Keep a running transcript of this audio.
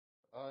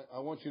I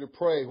want you to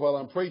pray while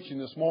I'm preaching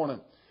this morning.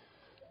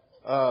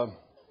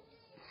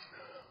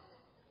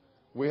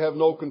 We have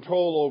no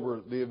control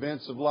over the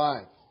events of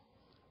life.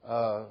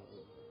 I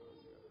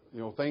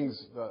go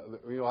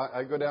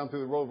down through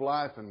the road of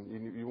life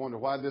and you wonder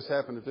why this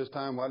happened at this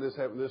time, why this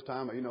happened this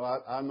time.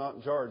 I'm not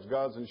in charge.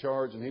 God's in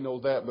charge and He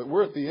knows that. But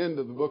we're at the end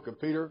of the book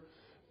of Peter,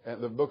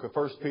 the book of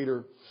 1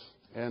 Peter.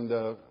 And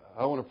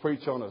I want to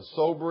preach on a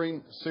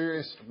sobering,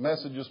 serious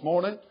message this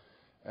morning.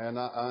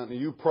 And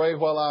you pray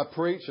while I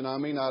preach. And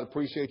I'd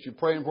appreciate you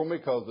praying for me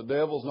because the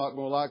devil's not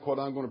going to like what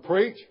I'm going to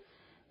preach.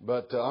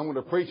 But I'm going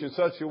to preach in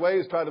such a way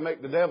as try to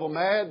make the devil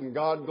mad and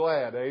God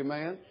glad.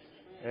 Amen.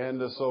 And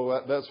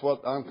so that's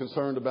what I'm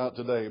concerned about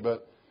today.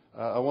 But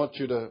I want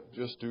you to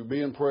just to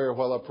be in prayer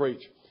while I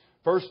preach.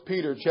 1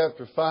 Peter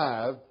chapter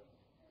 5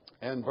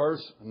 and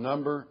verse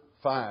number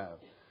 5.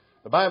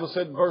 The Bible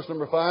said in verse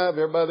number 5,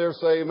 everybody there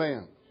say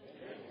amen. Amen.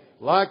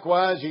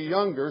 Likewise, ye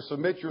younger,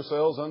 submit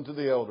yourselves unto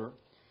the elder.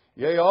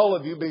 Yea, all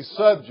of you be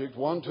subject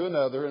one to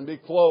another and be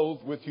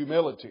clothed with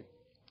humility.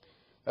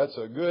 That's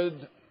a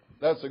good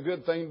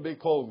thing to be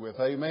clothed with.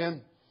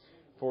 Amen.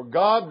 For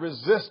God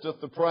resisteth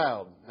the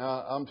proud.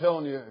 Now, I'm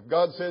telling you, if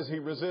God says He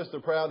resists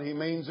the proud, He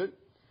means it.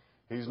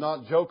 He's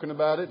not joking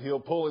about it. He'll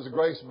pull His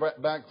grace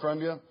back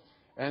from you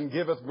and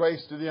giveth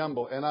grace to the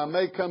humble. And I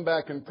may come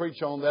back and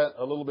preach on that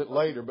a little bit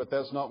later, but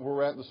that's not where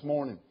we're at this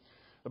morning.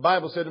 The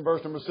Bible said in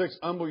verse number 6,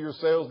 humble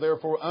yourselves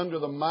therefore under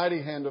the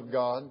mighty hand of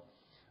God,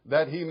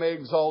 that He may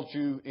exalt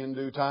you in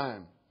due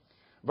time.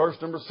 Verse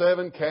number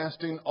 7,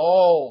 casting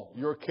all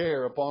your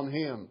care upon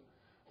Him,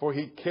 for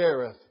He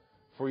careth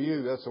for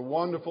you. That's a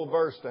wonderful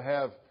verse to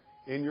have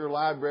in your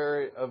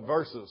library of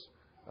verses.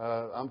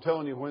 I'm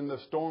telling you, when the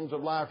storms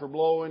of life are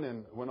blowing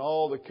and when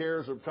all the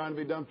cares are trying to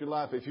be dumped in your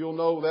life, if you'll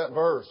know that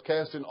verse,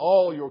 casting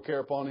all your care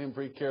upon Him,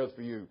 for He careth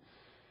for you.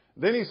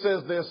 Then he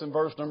says this in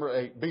verse number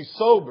 8, be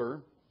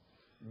sober,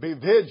 be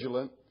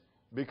vigilant,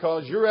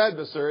 because your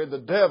adversary, the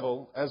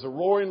devil, as a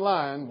roaring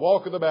lion,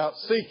 walketh about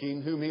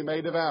seeking whom he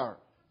may devour.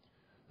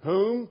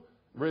 Whom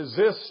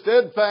resist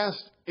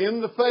steadfast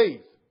in the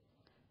faith,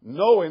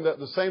 knowing that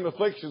the same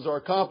afflictions are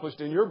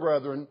accomplished in your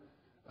brethren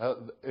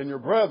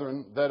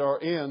that are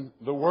in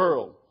the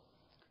world.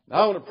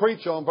 Now I want to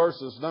preach on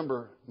verses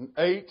number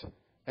 8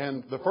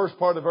 and the first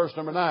part of verse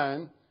number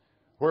 9,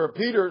 where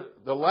Peter,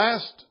 the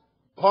last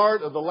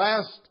part of the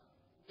last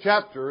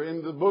chapter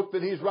in the book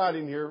that he's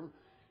writing here,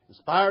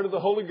 inspired of the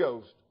Holy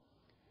Ghost,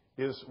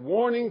 is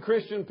warning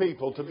Christian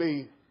people to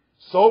be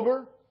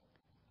sober,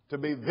 to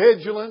be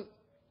vigilant,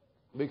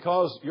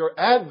 because your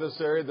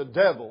adversary, the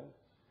devil,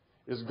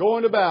 is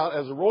going about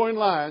as a roaring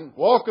lion,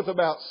 walketh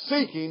about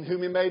seeking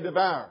whom he may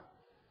devour.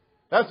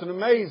 That's an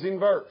amazing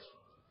verse.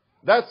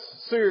 That's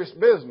serious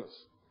business.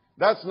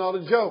 That's not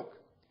a joke.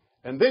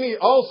 And then he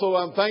also,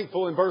 I'm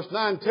thankful, in verse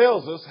 9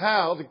 tells us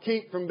how to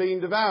keep from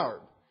being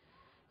devoured.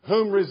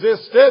 Whom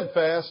resist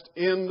steadfast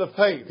in the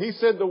faith. He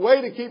said the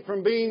way to keep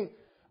from being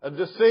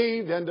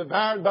deceived and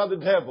devoured by the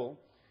devil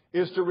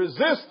is to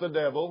resist the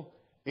devil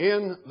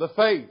in the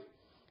faith.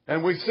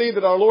 And we see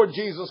that our Lord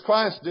Jesus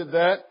Christ did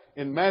that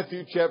in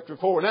Matthew chapter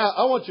 4. Now,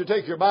 I want you to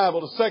take your Bible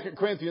to 2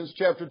 Corinthians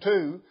chapter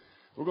 2.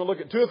 We're going to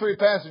look at 2 or 3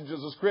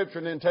 passages of Scripture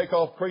and then take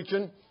off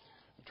preaching.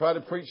 Try to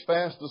preach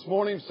fast this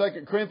morning.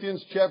 2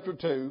 Corinthians chapter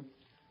 2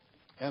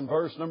 and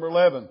verse number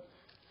 11.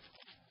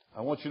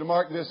 I want you to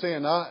mark this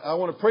in. I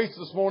want to preach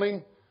this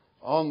morning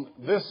on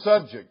this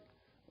subject.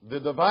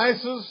 The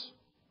devices,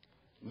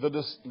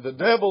 the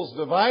devil's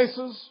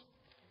devices,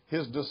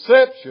 his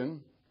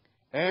deception,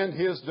 and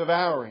his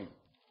devouring.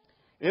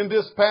 In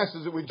this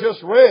passage that we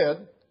just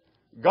read,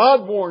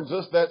 God warns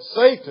us that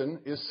Satan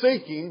is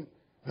seeking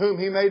whom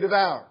he may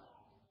devour.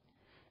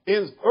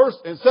 In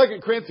 2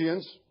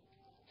 Corinthians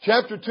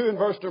chapter 2 and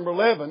verse number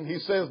 11, he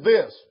says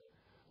this,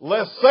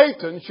 lest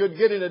Satan should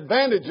get an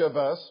advantage of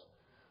us,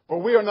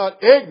 for we are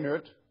not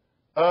ignorant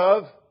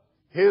of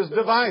his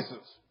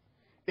devices.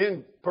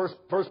 In 1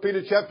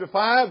 Peter chapter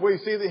 5, we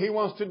see that he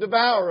wants to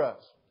devour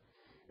us.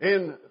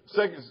 In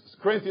 2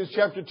 Corinthians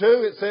chapter 2,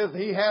 it says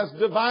he has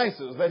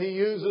devices that he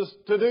uses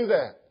to do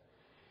that.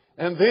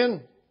 And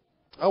then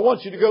I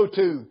want you to go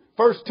to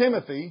 1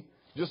 Timothy,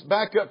 just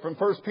back up from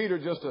 1 Peter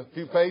just a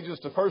few pages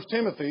to 1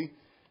 Timothy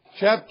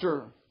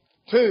chapter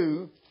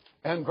 2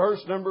 and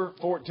verse number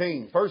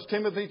 14. 1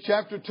 Timothy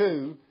chapter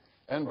 2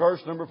 and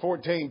verse number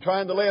 14.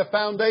 Trying to lay a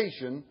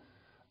foundation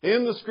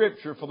in the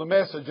Scripture for the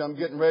message I'm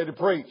getting ready to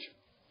preach.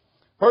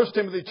 1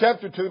 Timothy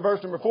chapter 2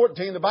 verse number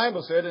 14, the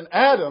Bible said, and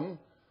Adam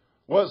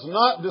was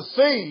not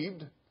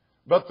deceived,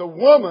 but the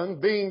woman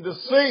being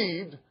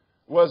deceived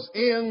was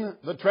in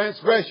the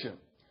transgression.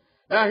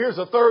 Now here's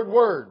a third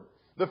word.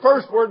 The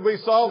first word we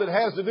saw that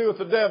has to do with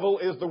the devil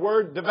is the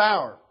word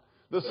devour.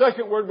 The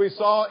second word we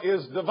saw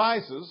is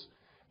devices.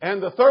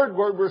 And the third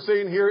word we're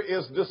seeing here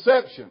is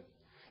deception.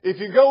 If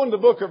you go in the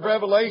book of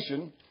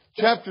Revelation,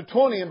 chapter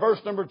 20 and verse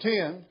number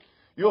 10,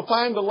 you'll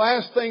find the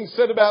last thing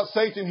said about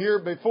Satan here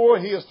before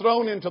he is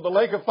thrown into the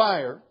lake of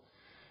fire.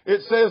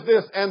 It says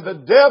this, and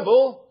the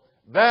devil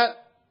that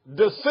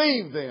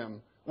deceived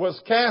them was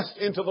cast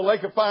into the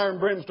lake of fire and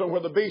brimstone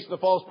where the beast and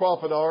the false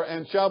prophet are,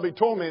 and shall be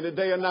tormented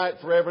day and night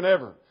forever and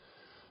ever.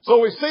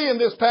 So we see in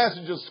this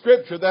passage of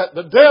Scripture that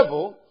the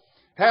devil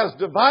has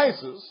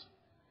devices,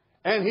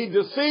 and he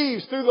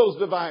deceives through those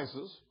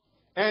devices,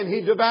 and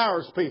he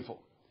devours people.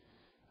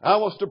 I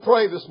want us to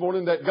pray this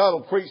morning that God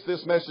will preach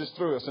this message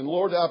through us. And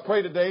Lord, I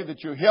pray today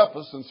that you help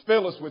us and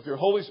fill us with your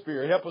Holy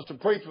Spirit. Help us to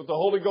preach with the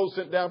Holy Ghost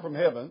sent down from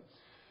heaven.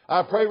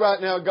 I pray right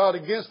now, God,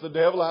 against the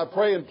devil. I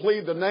pray and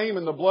plead the name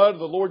and the blood of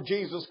the Lord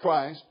Jesus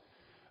Christ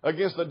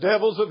against the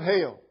devils of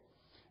hell.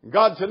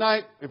 God,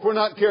 tonight, if we're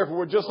not careful,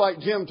 we're just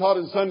like Jim taught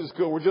in Sunday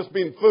school. We're just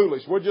being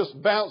foolish. We're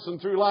just bouncing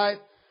through life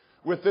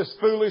with this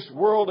foolish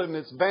world and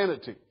its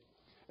vanity.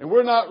 And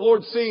we're not,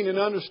 Lord, seeing and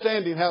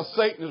understanding how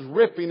Satan is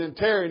ripping and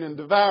tearing and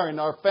devouring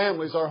our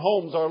families, our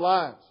homes, our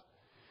lives.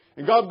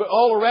 And God, but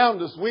all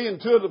around us, we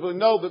intuitively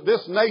know that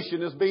this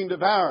nation is being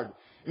devoured.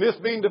 And it's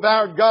being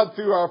devoured, God,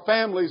 through our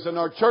families and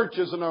our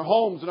churches and our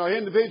homes and our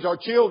individuals, our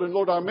children,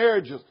 Lord, our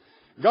marriages.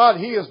 God,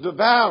 He is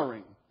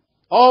devouring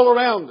all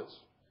around us.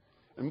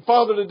 And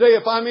Father, today,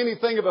 if I'm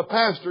anything of a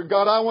pastor,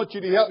 God, I want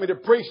you to help me to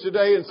preach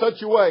today in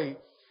such a way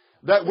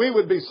that we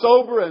would be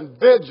sober and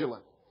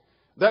vigilant.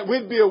 That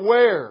we'd be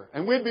aware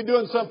and we'd be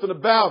doing something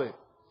about it.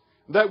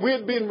 That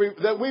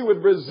we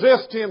would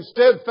resist him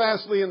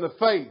steadfastly in the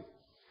faith.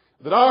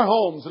 That our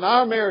homes and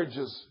our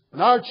marriages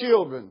and our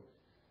children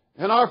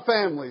and our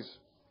families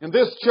and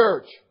this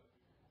church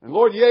and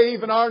Lord, yea,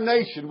 even our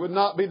nation would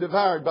not be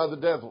devoured by the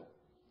devil.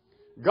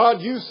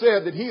 God, you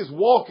said that he is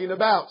walking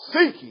about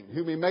seeking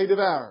whom he may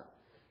devour.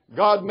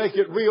 God, make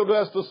it real to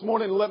us this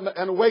morning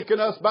and awaken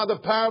us by the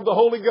power of the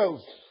Holy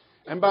Ghost.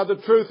 And by the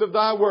truth of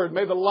Thy Word,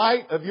 may the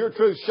light of Your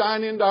truth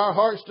shine into our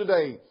hearts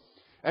today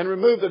and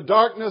remove the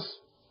darkness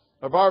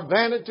of our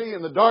vanity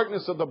and the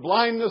darkness of the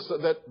blindness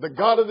that the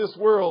God of this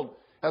world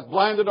hath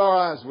blinded our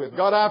eyes with.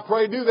 God, I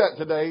pray do that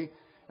today.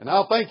 And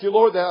I'll thank You,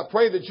 Lord, that I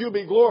pray that You'll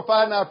be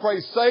glorified, and I pray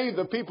save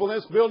the people in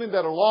this building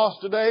that are lost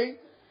today.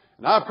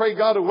 And I pray,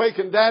 God,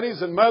 awaken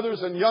daddies and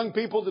mothers and young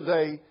people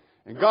today.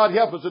 And God,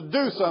 help us to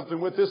do something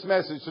with this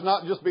message, to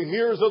not just be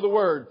hearers of the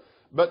Word,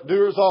 but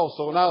doers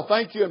also. And I'll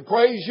thank You and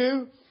praise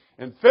You.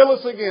 And fill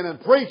us again and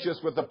preach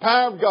us with the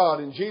power of God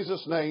in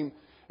Jesus' name.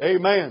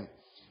 Amen.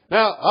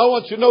 Now, I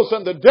want you to know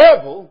something. The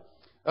devil,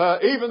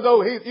 even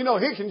though he's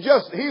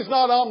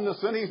not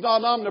omniscient, he's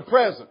not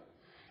omnipresent.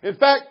 In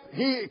fact,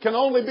 he can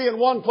only be in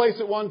one place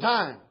at one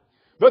time.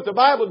 But the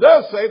Bible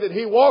does say that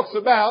he walks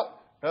about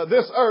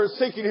this earth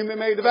seeking whom he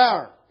may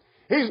devour.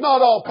 He's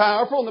not all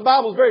powerful, and the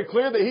Bible is very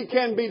clear that he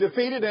can be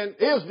defeated and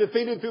is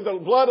defeated through the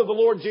blood of the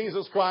Lord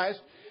Jesus Christ.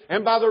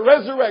 And by the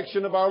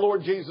resurrection of our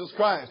Lord Jesus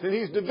Christ. And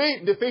He's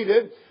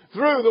defeated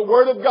through the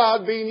Word of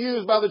God being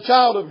used by the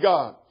child of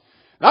God.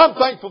 Now, I'm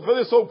thankful for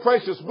this old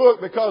precious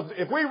book, because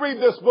if we read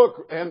this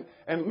book and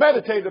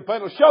meditate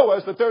upon it, it'll show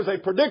us that there's a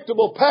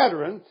predictable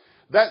pattern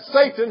that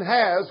Satan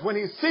has when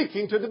he's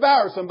seeking to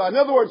devour somebody.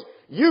 In other words,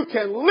 you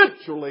can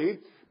literally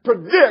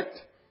predict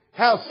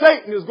how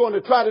Satan is going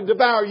to try to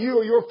devour you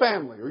or your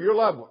family or your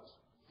loved ones.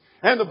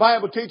 And the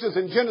Bible teaches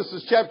in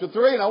Genesis chapter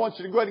 3, and I want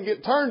you to go ahead and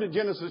get turned to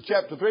Genesis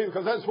chapter 3,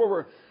 because that's where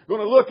we're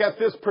going to look at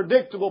this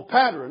predictable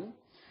pattern.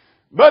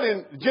 But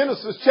in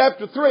Genesis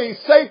chapter 3,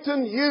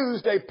 Satan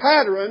used a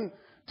pattern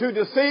to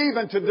deceive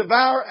and to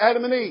devour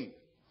Adam and Eve.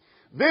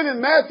 Then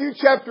in Matthew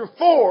chapter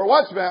 4,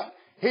 watch about,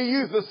 he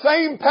used the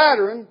same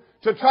pattern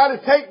to try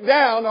to take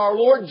down our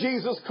Lord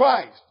Jesus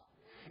Christ.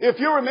 If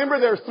you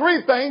remember, there are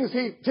three things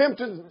he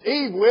tempted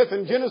Eve with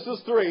in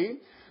Genesis 3.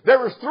 There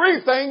were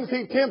three things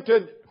he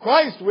tempted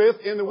Christ with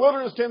in the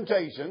wilderness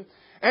temptation.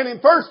 And in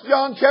 1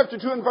 John chapter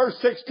 2 and verse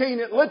 16,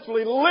 it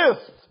literally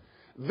lists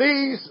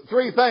these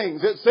three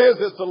things. It says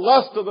it's the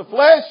lust of the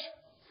flesh,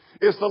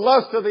 it's the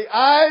lust of the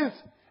eyes,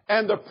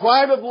 and the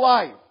pride of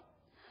life.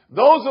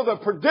 Those are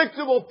the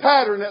predictable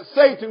pattern that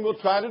Satan will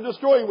try to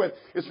destroy you with.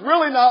 It's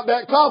really not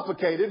that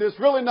complicated. It's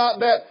really not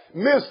that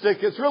mystic.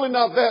 It's really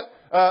not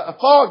that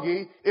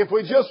foggy. If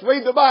we just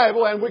read the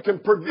Bible and we can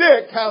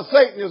predict how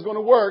Satan is going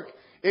to work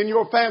in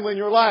your family and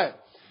your life.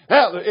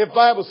 Now, if the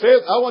Bible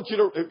says, I want you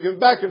to,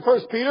 back in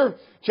 1 Peter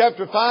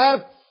chapter 5,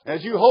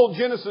 as you hold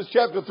Genesis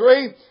chapter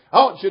 3,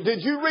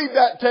 did you read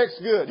that text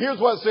good? Here's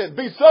what it said.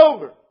 Be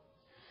sober.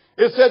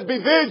 It said, be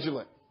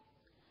vigilant.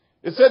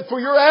 It said, for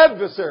your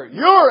adversary.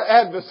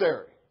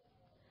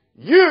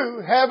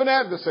 You have an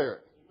adversary.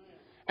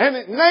 And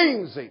it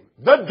names him,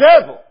 the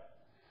devil.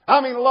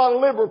 I mean, a lot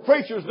of liberal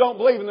preachers don't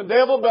believe in the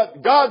devil,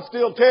 but God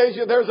still tells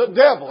you there's a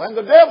devil. And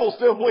the devil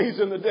still believes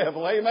in the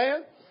devil.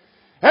 Amen?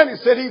 And he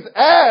said he's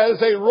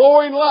as a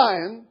roaring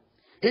lion.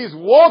 He's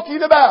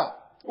walking about.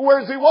 Where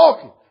is he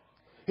walking?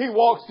 He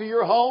walks to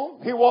your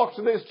home. He walks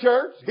to this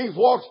church. He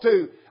walks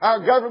to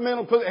our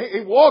governmental position.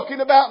 He's walking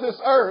about this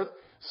earth,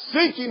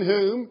 seeking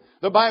whom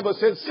the Bible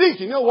said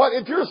seeking. You know what?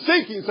 If you're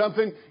seeking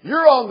something,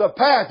 you're on the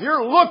path.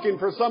 You're looking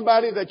for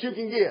somebody that you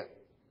can get.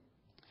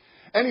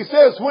 And he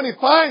says when he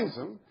finds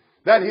them,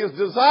 that his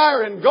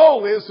desire and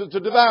goal is to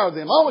devour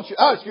them. I want you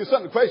to ask you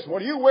something, question.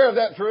 Are you aware of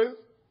that truth?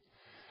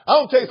 I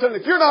want to tell you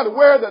something. If you're not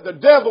aware that the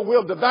devil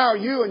will devour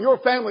you and your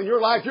family and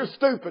your life, you're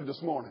stupid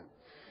this morning.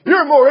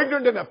 You're more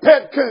ignorant than a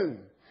pet coon.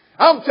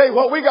 I'm going to tell you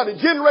what, we got a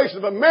generation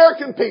of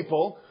American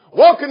people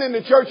walking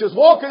into churches,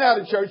 walking out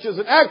of churches,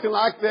 and acting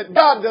like that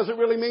God doesn't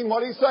really mean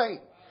what He's saying.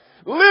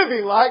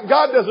 Living like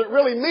God doesn't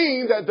really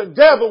mean that the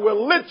devil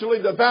will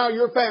literally devour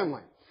your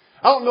family.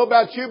 I don't know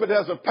about you, but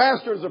as a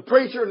pastor, as a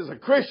preacher, and as a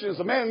Christian, as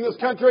a man in this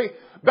country,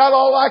 about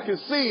all I can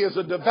see is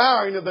a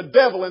devouring of the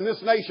devil in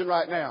this nation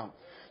right now.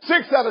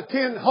 6 out of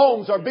 10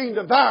 homes are being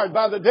devoured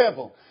by the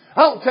devil.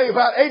 I don't tell you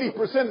about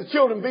 80% of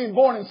children being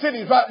born in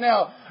cities right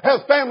now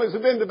have families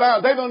have been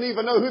devoured. They don't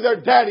even know who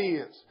their daddy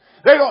is.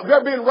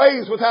 They're being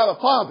raised without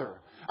a father.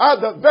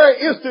 The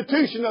very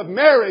institution of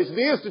marriage,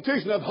 the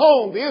institution of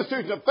home, the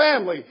institution of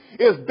family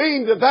is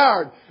being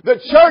devoured. The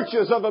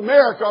churches of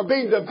America are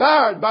being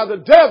devoured by the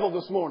devil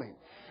this morning.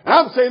 And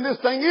I'm saying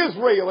this thing is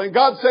real, and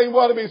God's saying we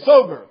ought to be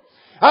sober.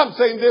 I'm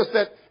saying this,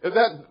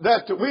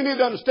 that we need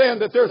to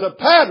understand that there's a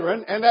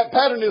pattern, and that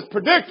pattern is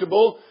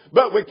predictable,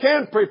 but we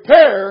can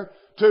prepare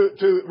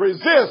to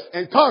resist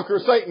and conquer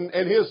Satan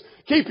and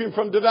keep him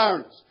from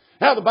devouring us.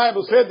 Now the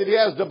Bible said that he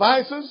has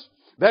devices,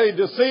 that he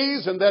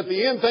deceives, and that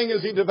the end thing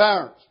is he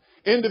devours.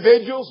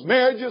 Individuals,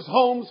 marriages,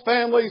 homes,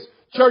 families,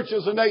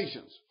 churches, and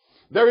nations.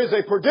 There is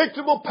a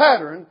predictable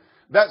pattern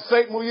that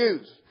Satan will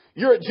use.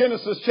 You're at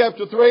Genesis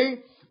chapter 3.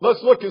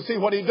 Let's look and see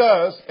what he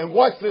does and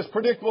watch this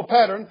predictable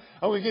pattern.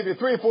 I'm going to give you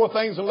 3 or 4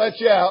 things and let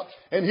you out.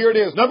 And here it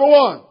is. Number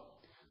 1.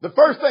 The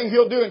first thing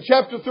he'll do in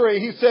chapter 3,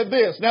 he said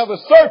this. Now the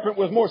serpent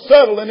was more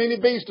subtle than any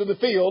beast of the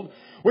field,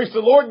 which the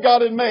Lord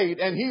God had made.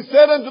 And he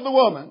said unto the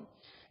woman,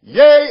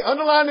 Yea,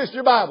 underline this in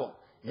your Bible.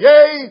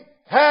 Yea,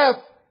 hath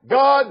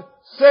God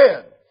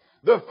said.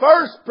 The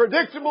first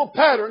predictable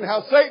pattern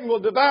how Satan will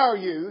devour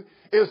you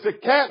is to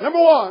number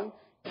 1,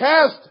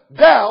 cast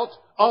doubt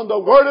on the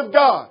Word of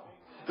God.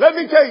 Let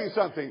me tell you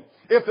something.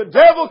 If the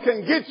devil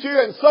can get you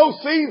and sow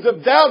seeds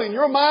of doubt in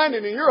your mind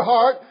and in your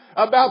heart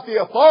about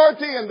the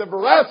authority and the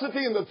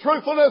veracity and the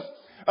truthfulness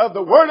of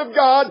the Word of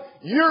God,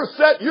 you're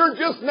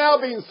just now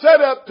being set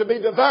up to be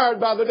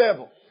devoured by the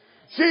devil.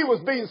 She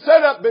was being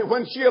set up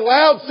when she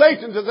allowed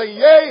Satan to say,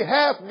 Yea,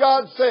 hath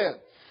God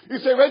said. You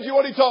say, Reggie,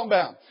 what are you talking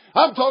about?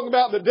 I'm talking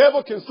about the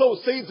devil can sow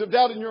seeds of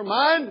doubt in your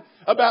mind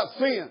about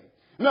sin.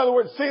 In other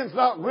words, sin's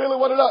not really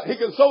what it is. He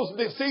can sow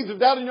seeds of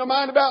doubt in your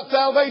mind about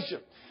salvation.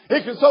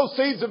 He can sow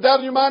seeds of doubt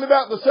in your mind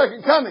about the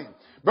second coming.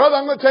 Brother,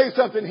 I'm going to tell you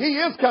something. He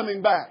is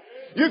coming back.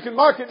 You can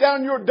mark it down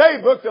in your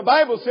day book. The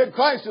Bible said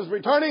Christ is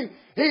returning.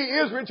 He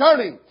is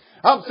returning.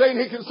 I'm saying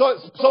he can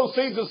sow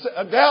seeds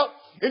of doubt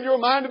in your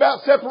mind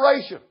about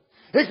separation.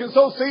 He can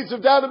sow seeds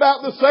of doubt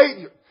about the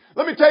Savior.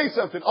 Let me tell you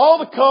something. All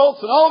the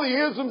cults and all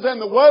the isms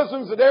and the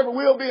wasms that ever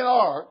will be and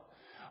are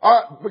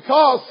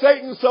because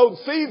Satan sowed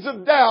seeds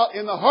of doubt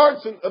in the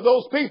hearts of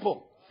those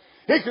people.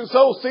 He can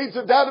sow seeds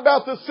of doubt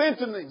about the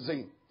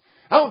sentencing.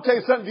 I want to tell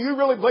you something. Do you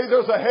really believe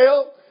there's a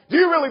hell? Do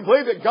you really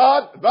believe that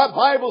the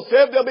Bible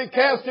said they'll be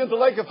cast into the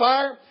lake of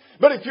fire?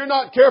 But if you're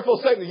not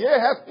careful, Satan,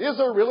 is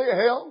there really a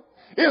hell?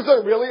 Is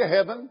there really a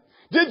heaven?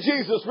 Did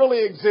Jesus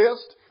really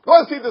exist?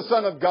 Was He the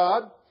Son of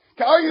God?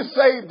 Are you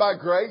saved by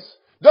grace?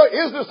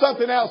 Is there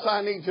something else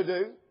I need to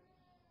do?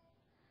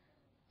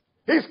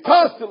 He's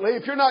constantly,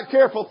 if you're not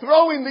careful,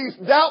 throwing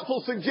these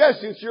doubtful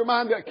suggestions to your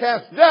mind that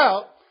cast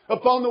doubt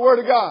upon the Word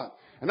of God.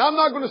 And I'm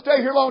not going to stay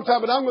here a long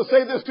time, but I'm going to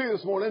say this to you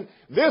this morning.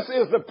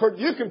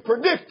 You can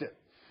predict it.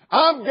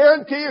 I'm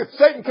guaranteeing if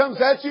Satan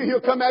comes at you,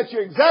 he'll come at you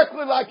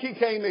exactly like he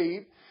came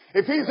Eve.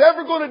 If he's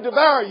ever going to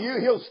devour you,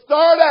 he'll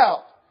start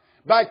out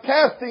by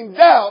casting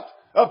doubt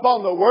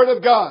upon the Word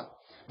of God.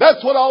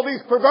 That's what all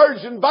these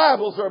perversion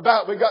Bibles are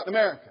about we got in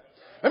America.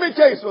 Let me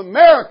tell you something.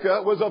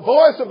 America was a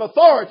voice of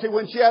authority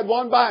when she had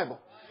one Bible.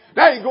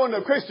 Now you go into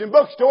a Christian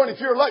bookstore, and if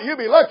you'll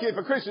be lucky if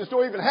a Christian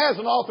store even has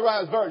an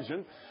authorized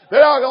version.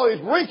 There are all these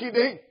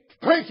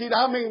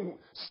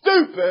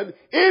stupid,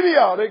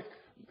 idiotic,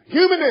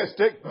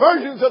 humanistic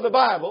versions of the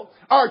Bible.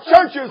 Our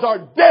churches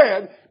are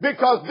dead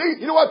because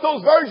you know what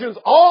those versions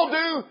all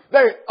do?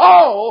 They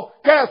all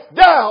cast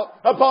doubt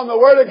upon the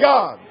Word of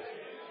God.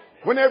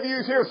 Whenever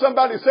you hear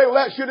somebody say, well,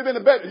 that should have been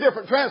a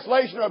different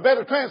translation, or a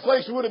better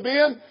translation would have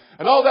been,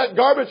 and all that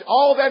garbage,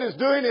 all that is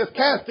doing is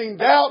casting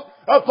doubt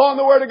upon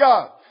the Word of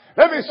God.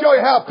 Let me show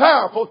you how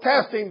powerful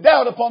casting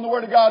doubt upon the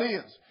Word of God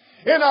is.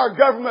 In our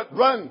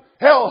government-run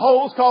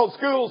hellholes called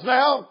schools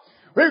now,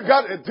 we've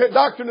got the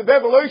doctrine of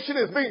evolution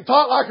is being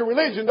taught like a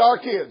religion to our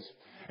kids.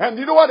 And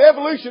you know what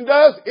evolution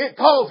does? It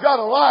calls God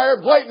a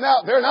liar, blatant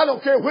out there, and I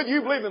don't care whether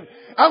you believe in.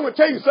 I'm going to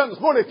tell you something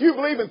this morning. If you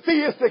believe in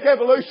theistic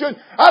evolution,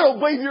 I don't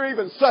believe you're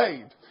even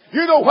saved.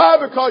 You know why?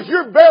 Because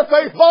you're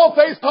barefaced,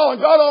 bald-faced, calling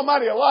God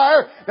Almighty a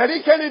liar, that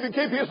He can't even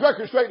keep His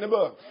record straight in the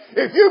book.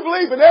 If you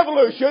believe in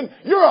evolution,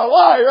 you're a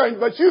liar,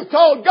 but you've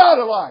called God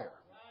a liar.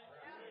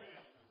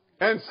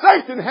 And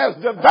Satan has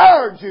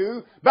devoured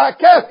you by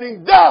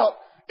casting doubt.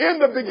 In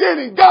the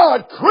beginning,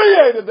 God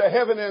created the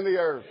heaven and the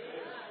earth.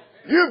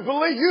 You've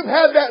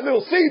had that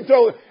little seed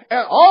thrown,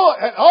 and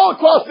all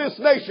across this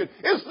nation.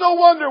 It's no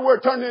wonder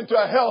we're turned into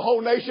a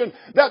hellhole nation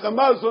that the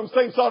Muslims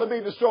think ought to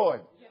be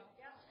destroyed.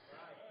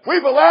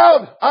 We've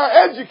allowed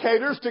our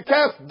educators to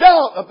cast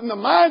doubt in the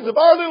minds of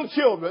our little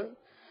children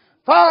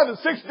 5 and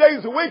 6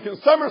 days a week in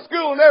summer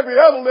school and every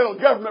other little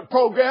government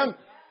program,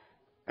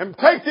 and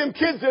take them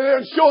kids in there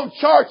and show them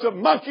charts of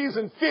monkeys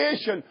and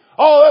fish and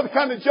all other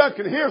kind of junk.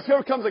 And here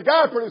comes a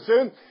guy pretty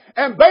soon.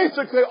 And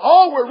basically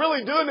all we're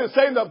really doing is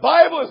saying the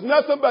Bible is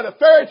nothing but a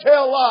fairy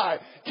tale lie.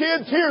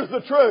 Kids, here's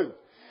the truth.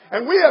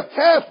 And we have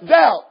cast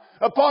doubt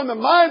upon the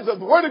minds of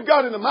the Word of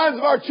God in the minds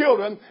of our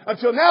children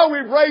until now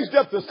we've raised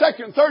up the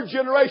second and third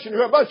generation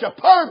who are a bunch of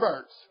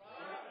perverts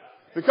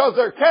because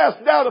they're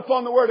cast doubt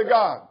upon the Word of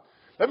God.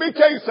 Let me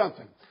tell you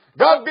something.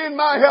 God being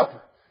my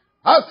helper.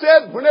 I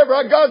said, whenever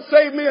God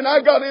saved me and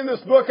I got in this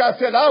book, I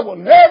said, I will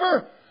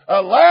never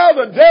allow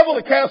the devil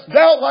to cast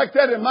doubt like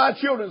that in my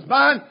children's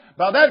mind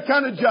by that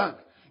kind of junk.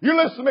 You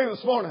listen to me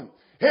this morning.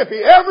 If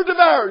he ever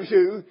devours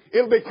you,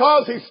 it'll be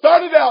because he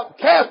started out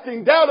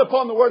casting doubt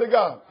upon the Word of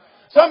God.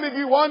 Some of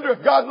you wonder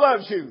if God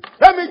loves you.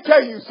 Let me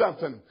tell you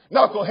something,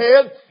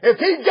 knucklehead. If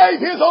he gave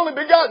his only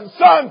begotten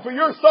Son for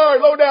your sorry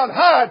low-down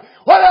hide,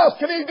 what else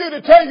can he do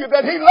to tell you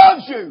that he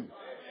loves you?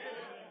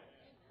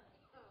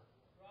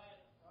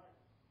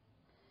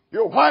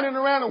 You're whining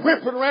around and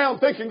whipping around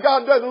thinking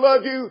God doesn't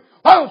love you.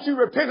 Why don't you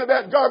repent of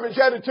that garbage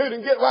attitude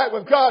and get right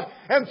with God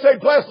and say,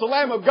 bless the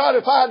Lamb of God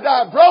if I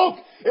die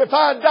broke, if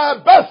I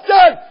die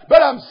busted,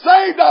 but I'm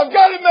saved, I've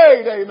got it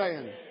made.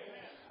 Amen.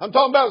 I'm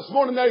talking about this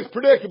morning that is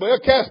predictable. They'll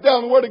cast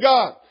down the Word of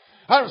God.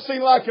 I haven't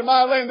seen like in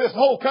my land, this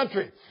whole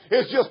country.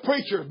 It's just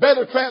preachers,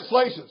 better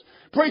translations.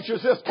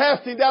 Preachers just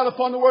casting down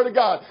upon the Word of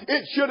God.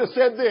 It should have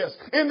said this.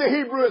 In the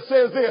Hebrew it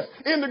says this.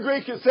 In the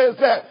Greek it says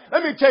that.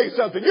 Let me tell you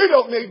something. You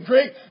don't need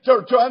Greek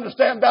to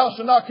understand thou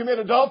shalt not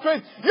commit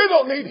adultery. You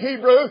don't need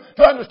Hebrew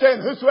to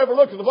understand whosoever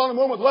looketh upon a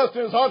woman with lust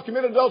in his heart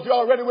committed adultery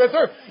already with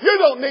her. You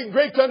don't need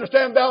Greek to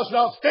understand thou shalt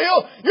not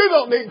steal. You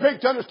don't need Greek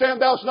to understand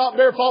thou shalt not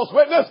bear false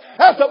witness.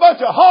 That's a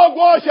bunch of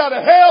hogwash out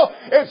of hell.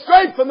 It's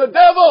straight from the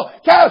devil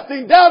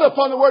casting down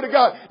upon the Word of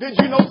God.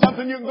 Did you know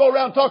something? You can go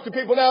around and talk to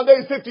people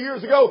nowadays 50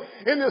 years ago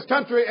in this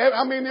country.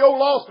 I mean, the old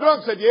lost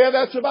drunk said, yeah,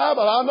 that's the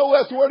Bible. I know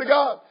that's the Word of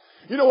God.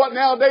 You know what?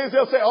 Nowadays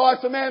they'll say, oh,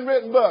 that's a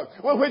man-written book.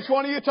 Well, which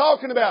one are you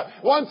talking about?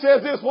 One says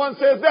this, one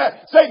says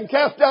that. Satan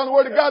cast down the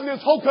Word of God and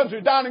this whole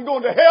country dying and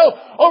going to hell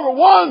over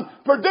one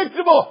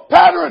predictable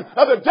pattern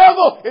of the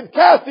devil in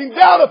casting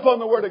down upon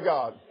the Word of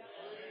God.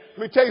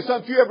 Let me tell you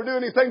something. If you ever do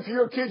anything for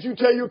your kids, you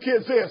tell your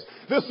kids this.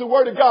 This is the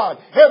Word of God.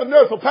 Heaven and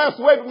earth will pass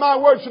away, but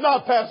my word shall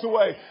not pass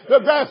away.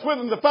 The grass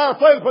withers, the fire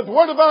flames, but the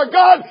Word of our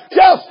God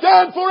shall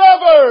stand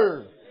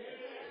forever.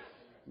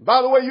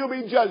 By the way, you'll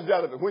be judged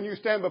out of it when you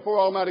stand before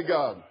Almighty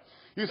God.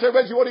 You say,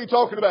 Reggie, what are you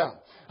talking about?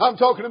 I'm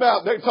talking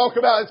about, they talk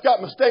about it's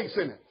got mistakes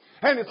in it.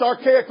 And it's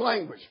archaic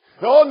language.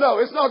 Oh no,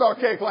 it's not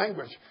archaic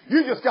language.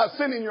 You just got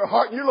sin in your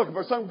heart and you're looking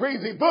for some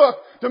greasy book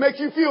to make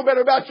you feel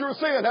better about your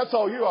sin. That's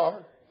all you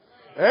are.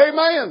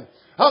 Amen.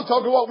 I'm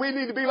talking what we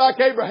need to be like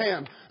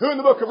Abraham, who in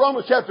the book of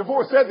Romans chapter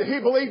 4 said that he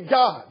believed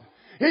God.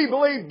 He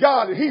believed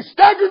God and he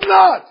staggered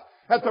not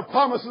at the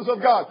promises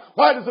of God.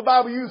 Why does the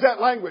Bible use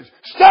that language?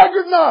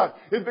 Staggered not.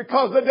 It's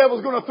because the devil's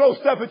going to throw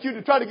stuff at you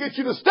to try to get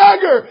you to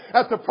stagger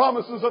at the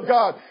promises of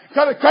God.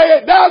 Try to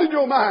create doubt in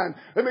your mind.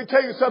 Let me tell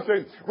you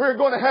something. We're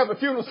going to have a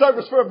funeral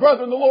service for a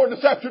brother in the Lord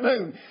this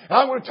afternoon. And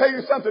I'm going to tell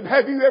you something.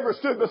 Have you ever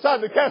stood beside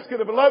the casket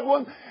of a loved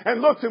one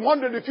and looked and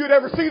wondered if you'd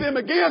ever see them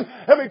again?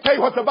 Let me tell you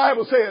what the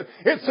Bible says.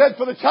 It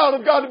said for the child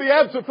of God to be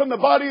absent from the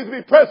body is to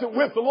be present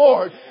with the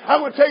Lord.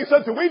 I'm going to tell you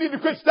something. We need to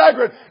quit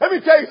staggering. Let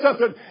me tell you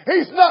something.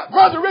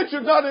 Brother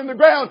Richard's not in the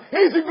ground.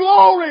 He's in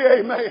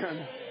glory.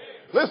 Amen.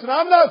 Listen,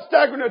 I'm not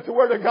staggering at the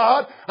Word of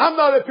God. I'm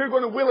not up here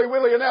going to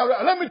willy-willy and out.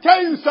 Let me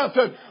tell you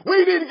something.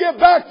 We need to get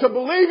back to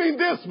believing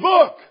this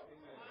book.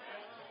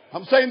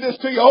 I'm saying this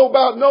to you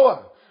about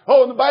Noah.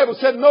 Oh, and the Bible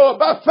said Noah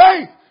by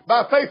faith.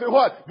 By faith in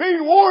what?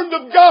 Being warned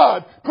of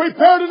God,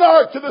 prepared an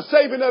ark to the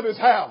saving of his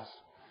house.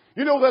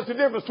 You know what the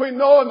difference between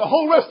Noah and the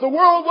whole rest of the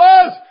world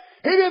was?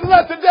 He didn't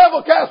let the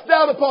devil cast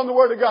doubt upon the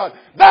Word of God.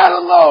 That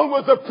alone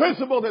was the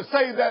principle that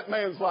saved that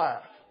man's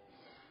life.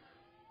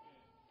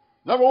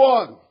 Number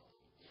one,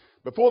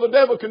 before the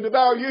devil can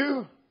devour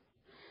you,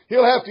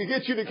 he'll have to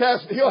get you to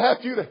he'll have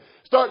you to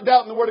start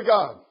doubting the Word of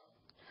God.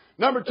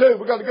 Number two,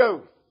 we've got to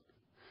go.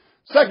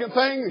 Second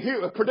thing,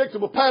 a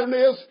predictable pattern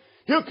is,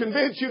 he'll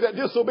convince you that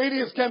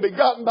disobedience can be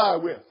gotten by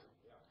with.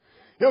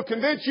 He'll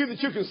convince you that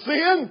you can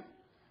sin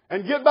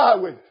and get by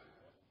with it.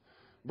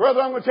 Brother,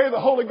 I'm going to tell you the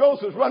Holy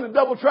Ghost is running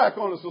double track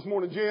on us this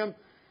morning, Jim.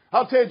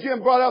 I'll tell you,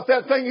 Jim brought out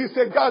that thing. He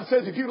said, God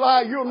says if you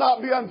lie, you'll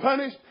not be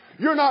unpunished.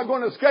 You're not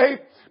going to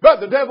escape. But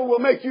the devil will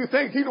make you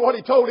think. You know what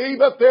he told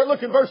Eve up there?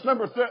 Look in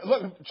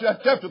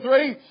chapter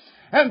 3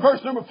 and verse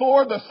number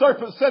 4. The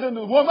serpent said unto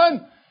the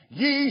woman,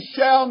 ye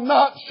shall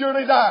not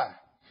surely die.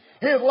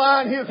 He's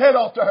lying his head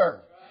off to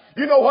her.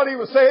 You know what he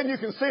was saying? You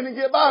can sin and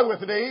get by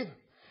with it, Eve.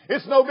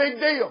 It's no big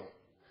deal.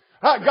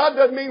 God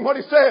doesn't mean what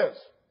he says.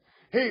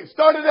 He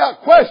started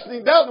out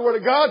questioning, doubting the Word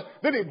of God.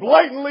 Then he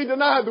blatantly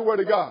denied the Word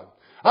of God.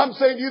 I'm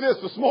saying to you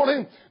this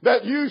morning,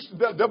 that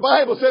the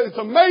Bible says it's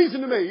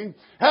amazing to me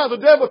how the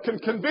devil can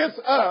convince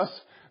us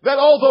that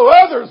although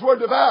others were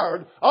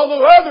devoured,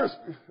 although others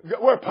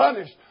were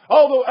punished,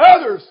 although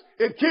others,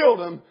 it killed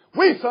them,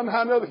 we somehow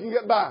or another can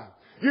get by.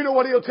 You know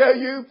what he'll tell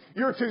you?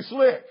 You're too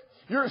slick.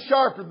 You're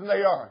sharper than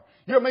they are.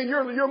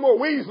 You're more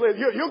weaselly.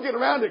 You'll get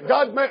around it.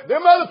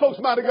 Them other folks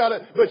might have got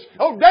it. But,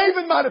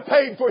 David might have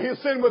paid for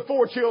his sin with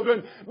 4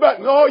 children.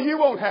 But no, you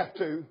won't have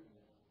to.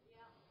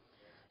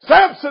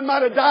 Samson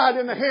might have died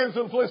in the hands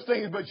of the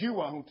Philistines, but you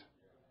won't.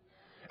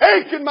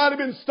 Achan might have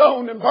been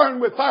stoned and burned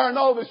with fire and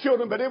all of his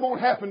children, but it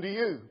won't happen to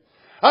you.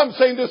 I'm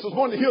saying this is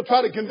one that he'll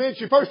try to convince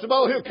you. First of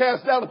all, he'll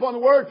cast doubt upon the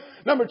Word.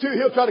 Number 2,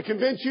 he'll try to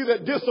convince you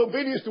that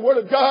disobedience to the Word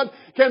of God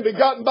can be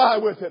gotten by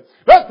with it.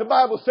 But the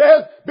Bible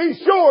says, be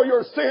sure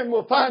your sin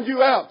will find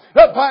you out.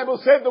 The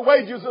Bible said the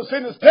wages of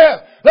sin is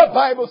death. The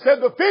Bible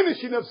said the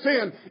finishing of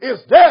sin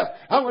is death.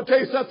 I'm going to tell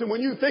you something.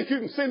 When you think you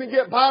can sin and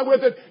get by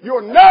with it,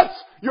 you're nuts.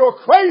 You're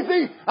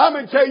crazy. I'm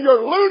going to tell you,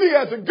 you're loony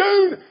as a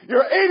goon.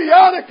 You're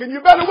idiotic, and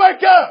you better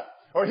wake up,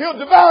 or he'll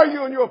devour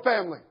you and your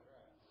family.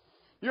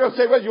 You're going to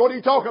say, Reggie, what are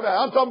you talking about?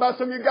 I'm talking about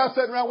some of you guys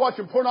sitting around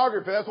watching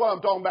pornography. That's what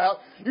I'm talking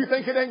about. You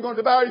think it ain't going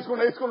to devour you. It's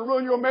going to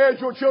ruin your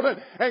marriage, your children.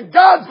 And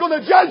God's going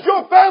to judge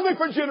your family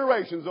for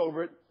generations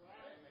over it.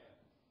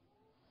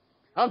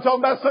 I'm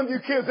talking about some of you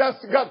kids that's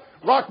got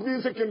rock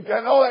music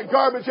and all that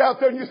garbage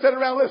out there. And you sit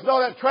around listening to all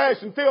that trash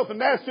and filth and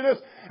nastiness.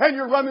 And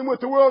you're running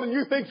with the world and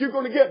you think you're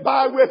going to get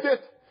by with it.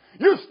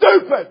 You're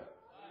stupid.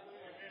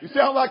 You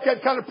sound like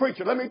that kind of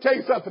preacher. Let me tell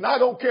you something. I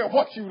don't care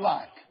what you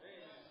like.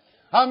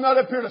 I'm not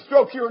up here to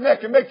stroke your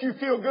neck and make you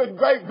feel good.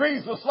 Great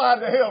breeze will slide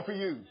to hell for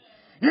you.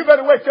 You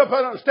better wake up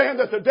and understand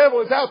that the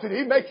devil is out there.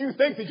 He make you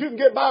think that you can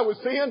get by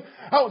with sin.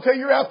 I will tell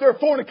you, you're out there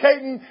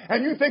fornicating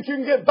and you think you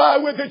can get by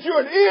with it.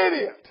 You're an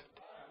idiot.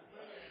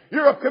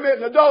 You're up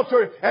committing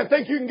adultery and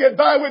think you can get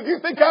by with it. You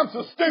think I'm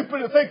so stupid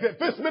to think that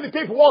this many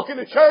people walk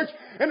into church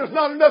and there's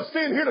not enough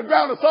sin here to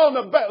drown us all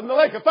in the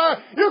lake of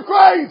fire? You're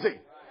crazy.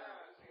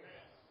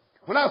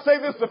 When I say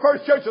this is the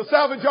first church of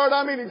Salvage Yard,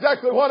 I mean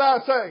exactly what I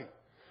say.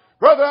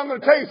 Brother, I'm going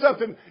to tell you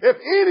something. If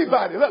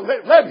anybody,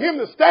 let him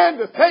to stand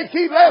to take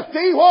heed lest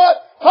he what?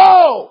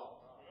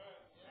 Fall.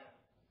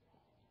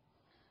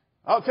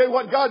 I'll tell you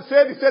what God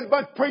said. He said a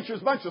bunch of preachers,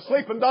 a bunch of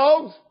sleeping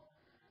dogs.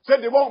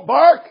 Said they won't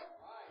bark.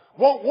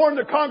 Won't warn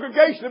the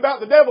congregation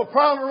about the devil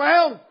prowling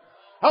around.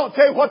 I'll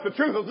tell you what the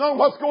truth is. Knowing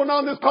what's going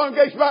on in this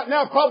congregation right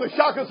now probably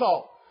shock us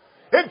all.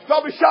 It'd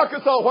probably shock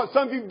us all what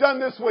some of you have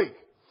done this week.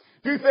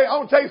 You think, I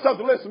want to tell you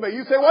something, listen to me.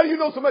 You say, why do you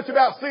know so much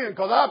about sin?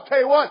 Because I'll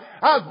tell you what,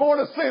 I was born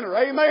a sinner.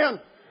 Amen.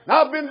 And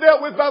I've been dealt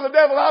with by the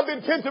devil. I've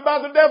been tempted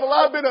by the devil.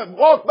 I've been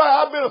walked by.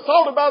 I've been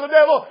assaulted by the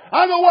devil.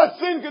 I know what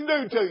sin can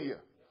do to you.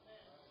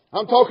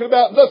 I'm talking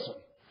about this one.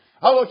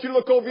 I want you to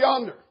look over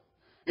yonder.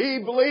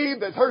 Eve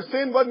believed that her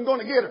sin wasn't going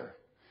to get her.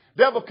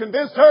 Devil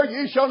convinced her,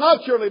 you shall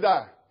not surely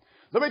die.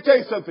 Let me tell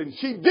you something.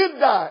 She did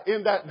die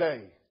in that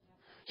day.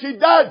 She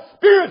died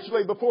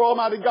spiritually before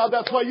Almighty God.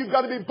 That's why you've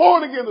got to be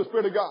born again in the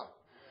Spirit of God.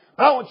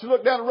 I want you to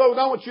look down the road.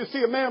 I want you to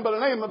see a man by the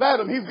name of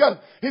Adam. He's got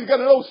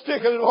an old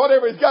stick and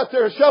whatever he's got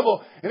there, a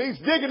shovel, and he's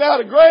digging out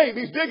a grave.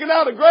 He's digging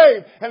out a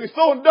grave, and he's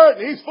throwing dirt,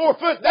 and he's 4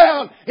 foot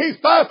down. He's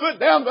 5 foot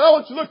down. But I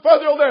want you to look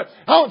further over there.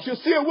 I want you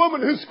to see a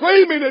woman who's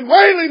screaming and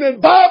wailing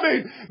and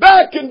bobbing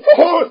back and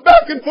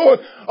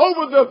forth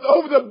over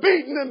the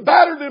beaten and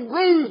battered and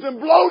bruised and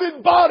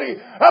bloated body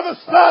of a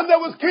son that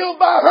was killed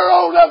by her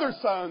own other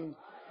son.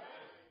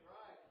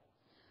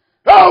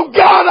 Oh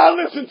God, I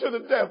listened to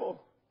the devil.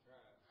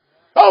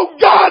 Oh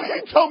God,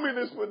 he told me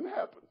this wouldn't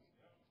happen.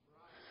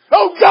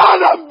 Oh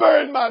God, I'm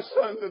burying my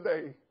son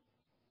today.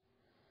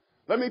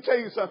 Let me tell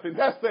you something.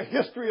 That's the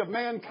history of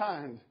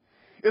mankind.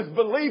 Is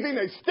believing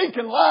a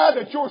stinking lie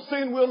that your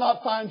sin will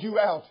not find you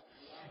out.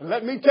 And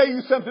let me tell you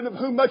something, of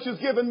whom much is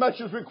given,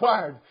 much is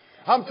required.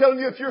 I'm telling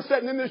you, if you're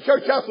sitting in this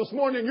church house this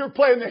morning and you're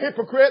playing the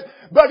hypocrite,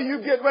 buddy,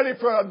 you get ready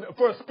for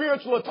a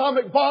spiritual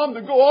atomic bomb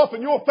to go off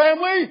in your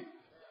family.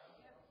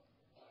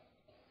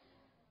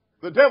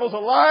 The devil's a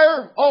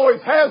liar,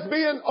 always has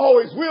been,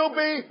 always will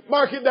be.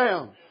 Mark it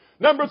down.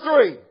 Number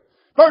 3.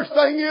 First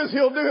thing is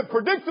he'll do a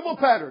predictable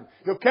pattern.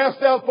 He'll cast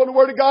doubt upon the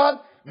Word of God.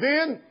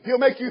 Then he'll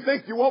make you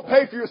think you won't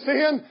pay for your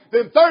sin.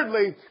 Then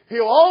thirdly,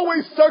 he'll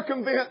always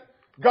circumvent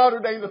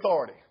God-ordained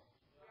authority.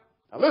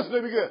 Now listen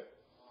to me good.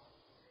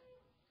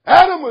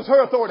 Adam was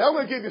her authority. I'm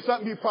going to give you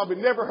something you've probably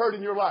never heard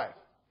in your life.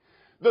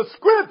 The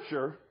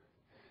Scripture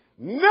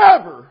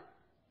never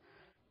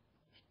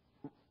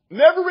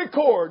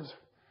records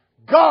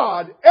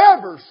God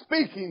ever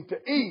speaking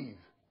to Eve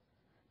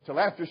till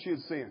after she had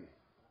sinned.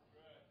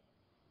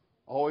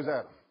 Always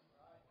Adam.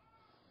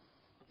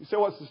 You say,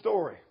 what's the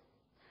story?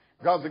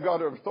 God's a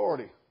God of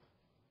authority.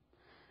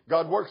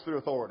 God works through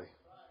authority.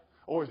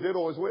 Always did,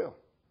 always will.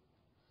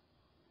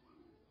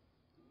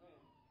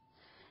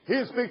 He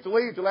didn't speak to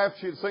Eve till after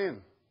she had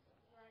sinned.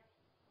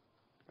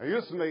 Now you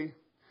listen to me.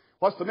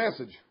 What's the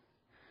message?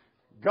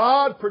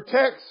 God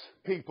protects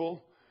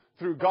people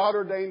through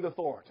God-ordained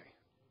authority.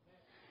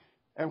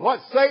 And what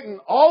Satan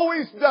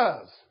always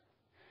does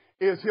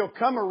is he'll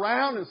come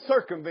around and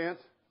circumvent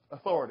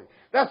authority.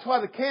 That's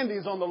why the candy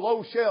is on the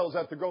low shelves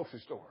at the grocery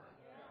store.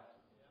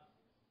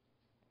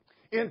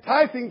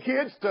 Enticing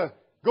kids to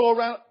go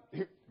around,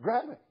 here,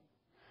 grab it.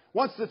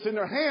 Once it's in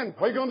their hand,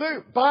 what are you going to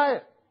do? Buy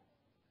it.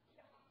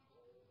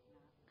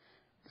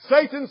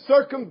 Satan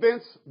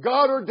circumvents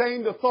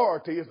God-ordained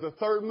authority is the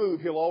third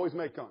move he'll always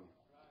make on you.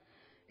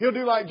 He'll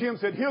do like Jim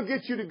said. He'll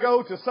get you to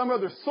go to some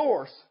other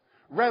source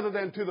rather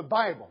than to the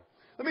Bible.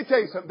 Let me tell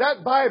you something.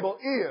 That Bible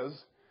is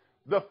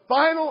the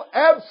final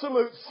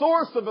absolute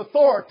source of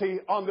authority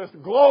on this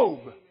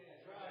globe.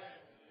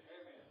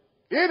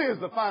 It is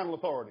the final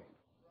authority.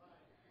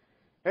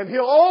 And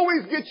he'll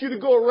always get you to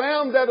go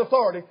around that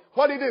authority.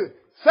 What did he do?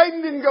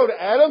 Satan didn't go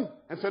to Adam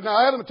and said,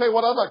 now Adam, I'll tell you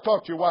what, I'd like to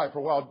talk to your wife for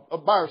a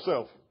while by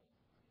herself.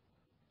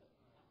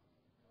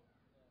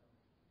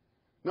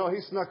 No,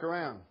 he snuck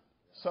around.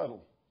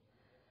 Subtle.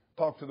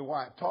 Talk to the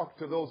wife. Talk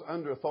to those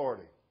under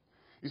authority.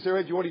 You say,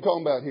 Reggie, what are you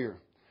talking about here?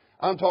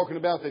 I'm talking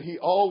about that he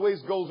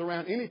always goes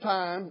around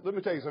anytime, let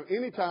me tell you something,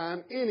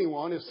 anytime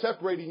anyone is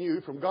separating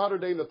you from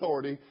God-ordained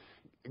authority,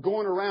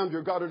 going around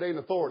your God-ordained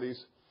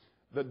authorities,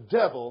 the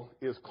devil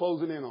is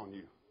closing in on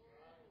you.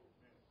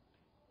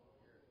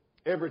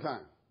 Every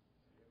time.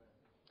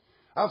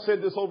 I've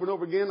said this over and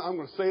over again. I'm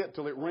going to say it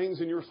till it rings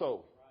in your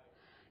soul.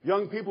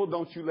 Young people,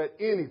 don't you let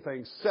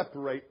anything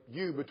separate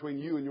you between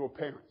you and your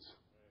parents.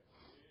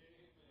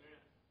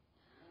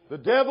 The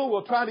devil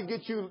will try to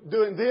get you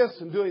doing this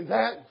and doing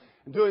that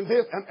and doing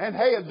this. And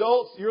hey,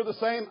 adults, you're the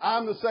same.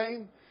 I'm the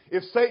same.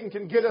 If Satan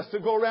can get us to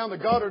go around the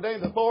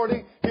God-ordained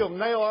authority, he'll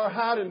nail our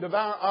hide and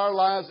devour our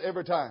lives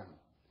every time.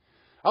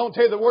 I want to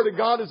tell you, the Word of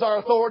God is our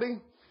authority.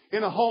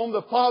 In a home,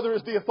 the father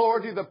is the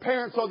authority. The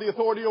parents are the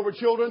authority over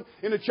children.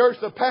 In a church,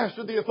 the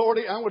pastor is the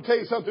authority. I want to tell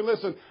you something.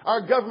 Listen,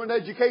 our government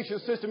education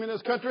system in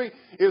this country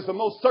is the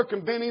most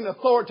circumventing,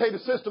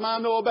 authoritative system I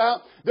know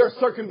about. They're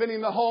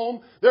circumventing the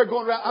home. They're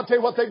going around. I'll tell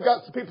you what, they've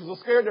got some people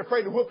so scared they're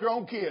afraid to whoop their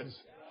own kids.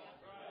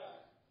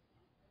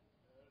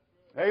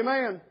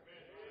 Amen.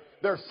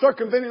 They're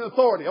circumventing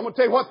authority. I'm going to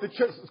tell you what the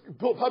church,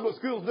 public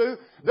schools do.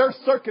 They're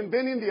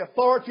circumventing the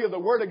authority of the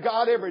Word of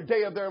God every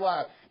day of their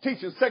life.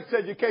 Teaching sex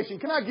education.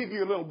 Can I give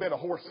you a little bit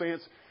of horse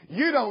sense?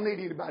 You don't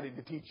need anybody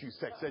to teach you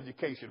sex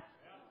education.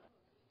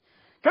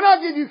 Can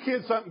I give you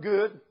kids something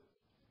good?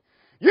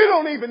 You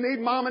don't even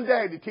need mom and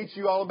dad to teach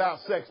you all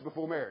about sex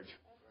before marriage.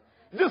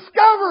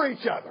 Discover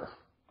each other.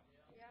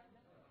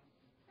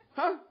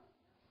 Huh?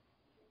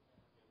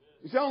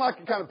 You sound like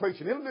the kind of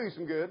preaching. It'll do you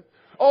some good.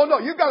 Oh, no,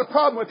 you've got a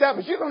problem with that,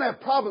 but you don't have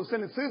problems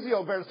sending Susie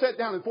over there to sit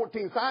down in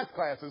 14 science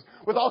classes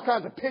with all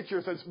kinds of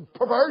pictures and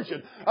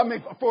perversion. I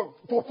mean, for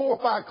 4 or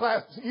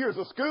 5 years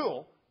of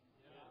school.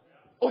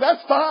 Oh,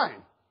 that's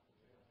fine.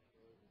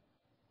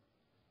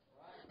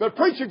 But a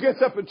preacher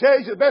gets up and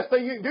tells you the best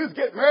thing you can do is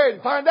get married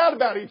and find out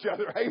about each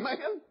other.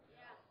 Amen?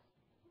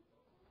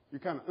 You're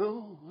kind of,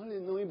 oh, I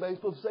didn't know anybody was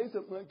supposed to say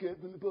something like that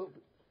in the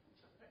pulpit.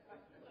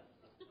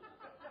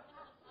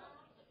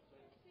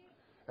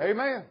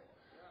 Amen.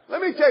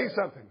 Let me tell you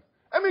something.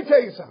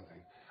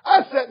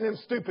 I sat in them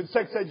stupid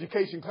sex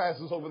education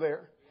classes over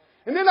there.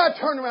 And then I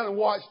turned around and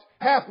watched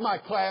half my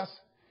class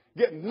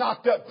get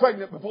knocked up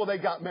pregnant before they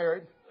got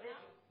married.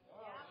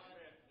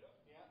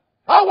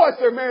 I watched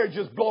their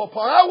marriages blow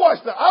apart.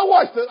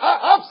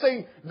 I've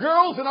seen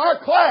girls in our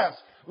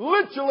class,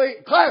 literally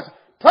class,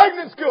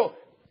 pregnant school,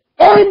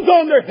 arms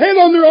on their head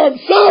on their arms,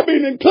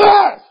 sobbing in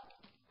class.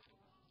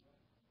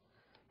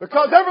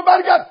 Because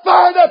everybody got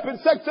fired up in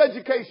sex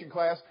education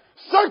class,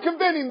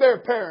 circumventing their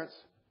parents.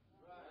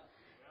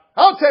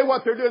 I'll tell you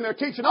what they're doing. They're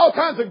teaching all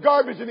kinds of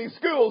garbage in these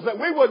schools that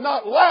we would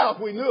not allow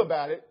if we knew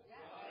about it.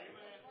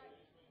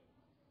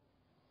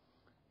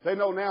 They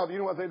know now. You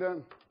know what they've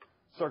done?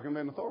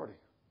 Circumvent authority.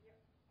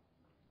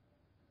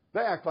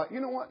 They act like,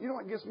 you know what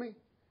gets me? It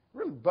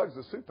really bugs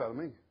the soup out of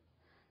me.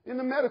 In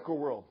the medical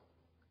world,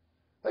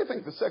 they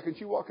think the second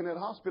you walk in that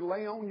hospital,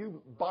 they own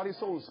you, body,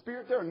 soul, and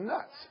spirit. They're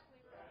nuts.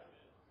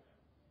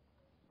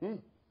 In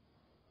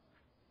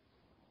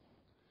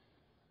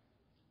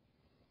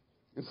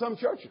some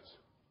churches.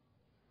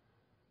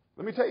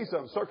 Let me tell you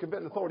something.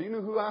 Circumventing authority. You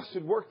know who I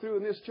should work through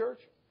in this church?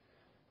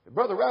 If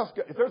Brother Ralph,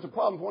 if there's a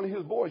problem with one of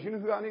his boys, you know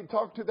who I need to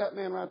talk to? That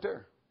man right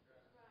there.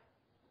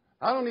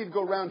 I don't need to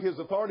go around his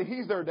authority.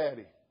 He's their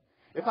daddy.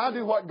 If I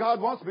do what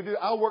God wants me to do,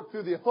 I'll work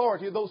through the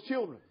authority of those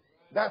children.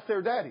 That's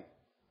their daddy.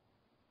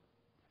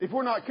 If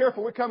we're not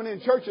careful, we're coming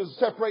in churches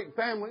separating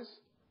families.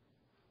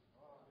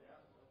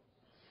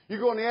 You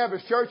go in the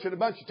average church and a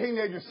bunch of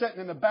teenagers sitting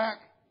in the back,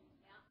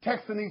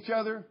 texting each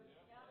other,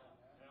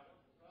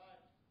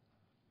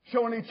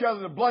 showing each other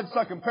the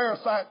blood-sucking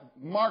parasite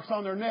marks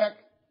on their neck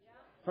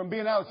from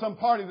being out at some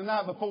party the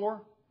night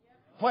before,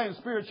 playing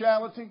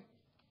spirituality.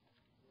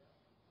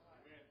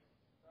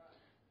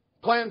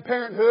 Planned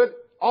Parenthood,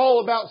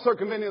 all about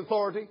circumventing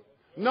authority.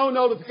 No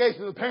notification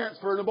to the parents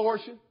for an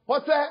abortion.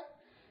 What's that?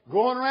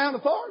 Going around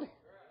authority.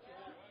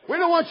 We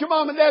don't want your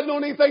mom and dad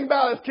knowing anything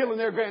about us killing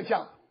their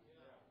grandchild.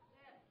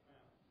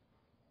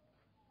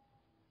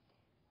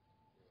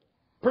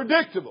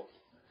 Predictable.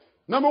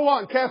 Number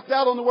 1, cast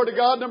doubt on the Word of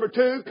God. Number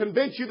 2,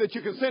 convince you that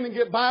you can sin and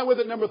get by with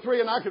it. Number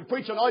 3, and I could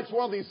preach on each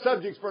one of these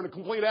subjects for a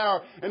complete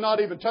hour and not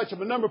even touch them.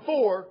 But number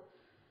 4,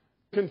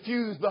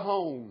 confuse the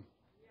home.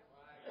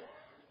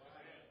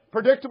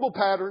 Predictable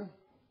pattern.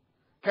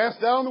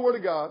 Cast doubt on the Word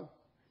of God.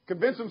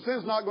 Convince them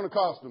sin's not going to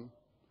cost them.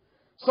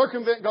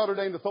 Circumvent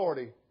God-ordained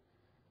authority.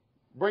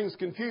 brings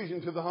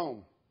confusion to the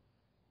home.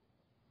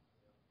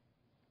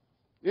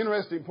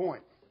 Interesting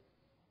point.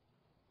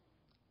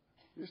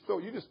 You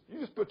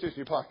just put this in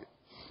your pocket.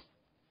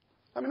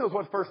 How many knows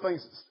what the first thing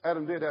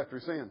Adam did after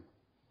he sinned?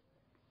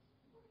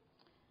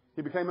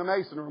 He became a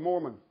Mason or a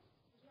Mormon.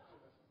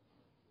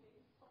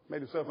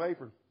 Made himself an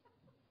apron.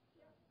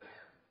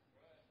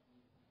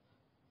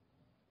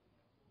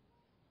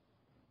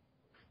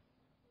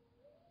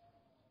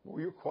 Well,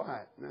 you're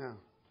quiet now.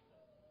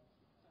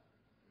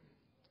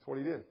 That's what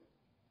he did.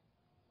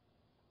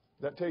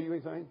 Does that tell you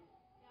anything?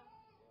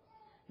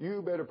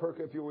 You better perk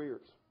up your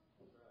ears.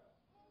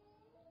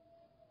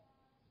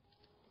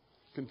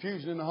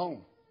 Confusion in the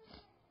home.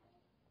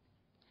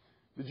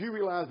 Did you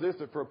realize this,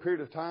 that for a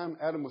period of time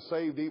Adam was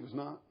saved, Eve was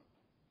not?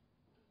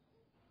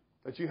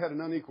 That you had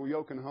an unequal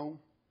yoke in the home?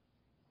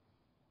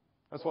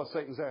 That's what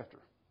Satan's after.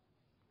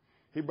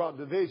 He brought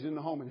division in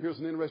the home. And here's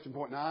an interesting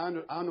point.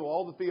 Now, I know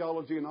all the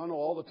theology and I know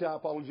all the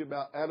typology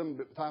about Adam,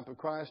 the type of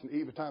Christ, and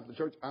Eve, the type of the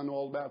church. I know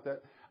all about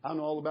that. I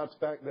know all about the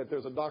fact that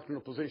there's a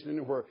doctrinal position in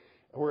there where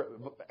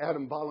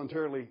Adam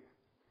voluntarily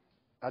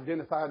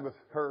identified with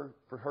her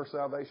for her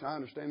salvation. I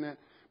understand that.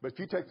 But if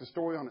you take the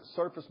story on its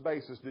surface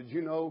basis, did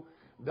you know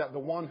that the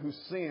one who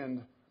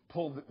sinned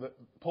pulled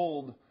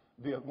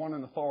the one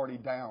in authority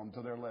down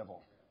to their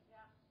level?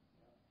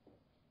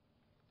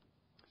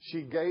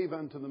 She gave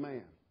unto the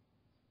man.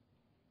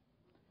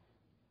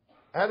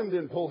 Adam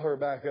didn't pull her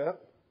back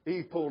up.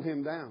 Eve pulled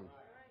him down.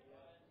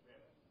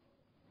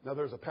 Now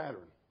there's a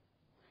pattern.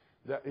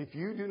 That if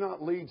you do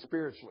not lead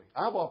spiritually,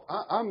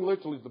 I'm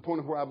literally at the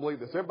point of where I believe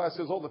this. Everybody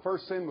says, oh, the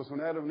first sin was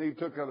when Adam and Eve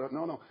took out.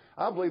 No.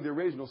 I believe the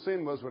original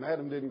sin was when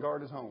Adam didn't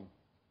guard his home.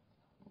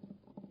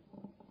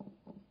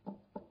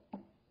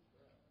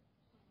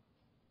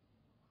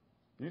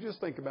 You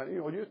just think about it.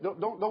 You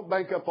don't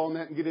bank up on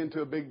that and get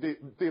into a big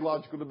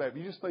theological debate.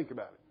 You just think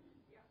about it.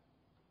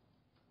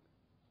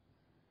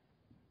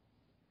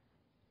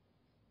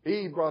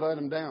 Eve brought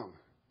Adam down.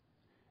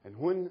 And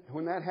when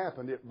that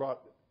happened, it brought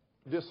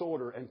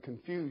disorder and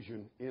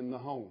confusion in the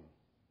home.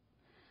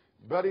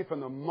 Buddy, from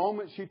the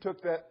moment she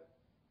took that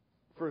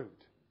fruit,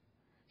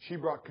 she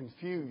brought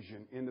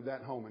confusion into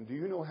that home. And do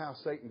you know how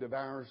Satan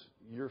devours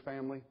your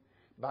family?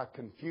 By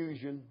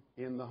confusion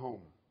in the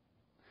home.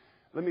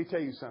 Let me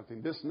tell you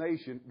something. This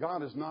nation,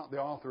 God is not the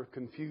author of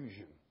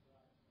confusion.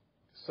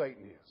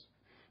 Satan is.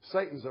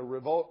 Satan's a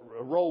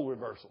role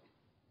reversal.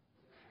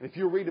 If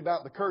you read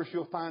about the curse,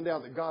 you'll find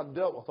out that God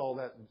dealt with all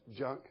that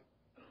junk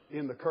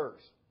in the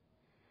curse.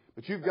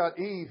 But you've got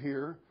Eve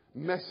here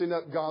messing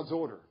up God's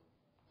order.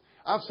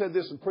 I've said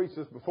this and preached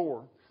this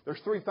before. There's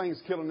three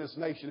things killing this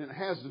nation, and it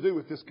has to do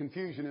with this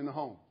confusion in the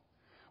home.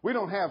 We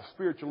don't have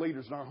spiritual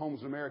leaders in our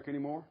homes in America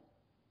anymore.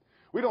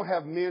 We don't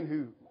have men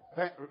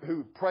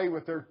who pray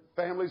with their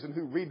families and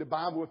who read the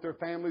Bible with their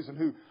families and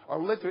who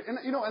are literally...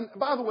 And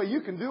by the way,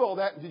 you can do all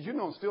that. Did you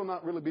know and still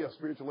not really be a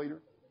spiritual leader?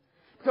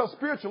 Because a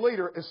spiritual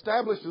leader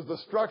establishes the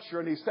structure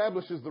and he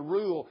establishes the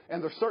rule,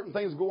 and there's certain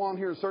things go on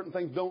here and certain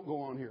things don't go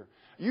on here.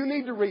 You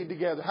need to read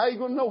together. How are you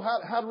going to know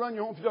how to run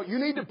your home if you don't? You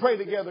need to pray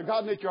together.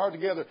 God knit your heart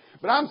together.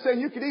 But I'm saying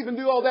you could even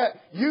do all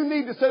that. You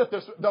need to set up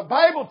this. The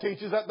Bible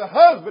teaches that the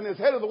husband is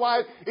head of the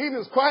wife, even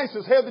as Christ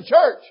is head of the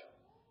church.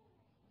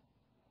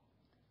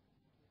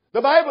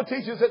 The Bible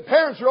teaches that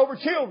parents are over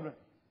children.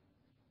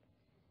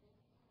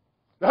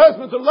 The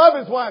husband is to love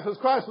his wife as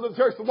Christ loved the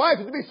church. The wife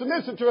is to be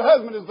submissive to her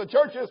husband as the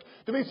church is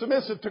to be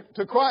submissive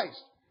to Christ.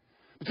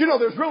 But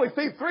there's really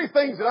three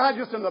things that I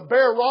just in the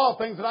bare raw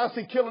things that I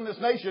see killing this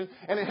nation.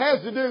 And it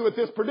has to do with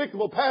this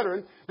predictable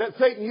pattern that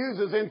Satan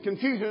uses in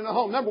confusion in the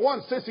home. Number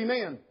one, sissy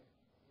men.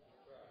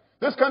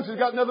 This country's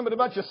got nothing but a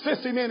bunch of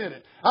sissy men in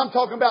it. I'm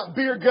talking about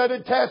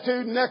beer-gutted,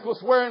 tattooed,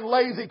 necklace-wearing,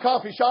 lazy,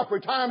 coffee shop,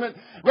 retirement,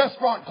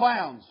 restaurant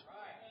clowns.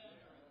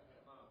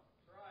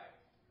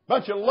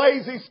 Bunch of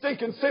lazy,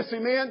 stinking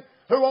sissy men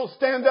who won't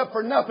stand up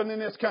for nothing in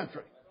this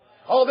country.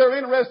 All they're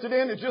interested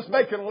in is just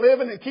making a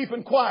living and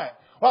keeping quiet.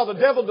 While the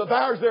devil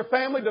devours their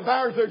family,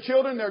 devours their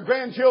children, their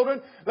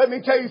grandchildren. Let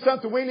me tell you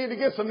something. We need to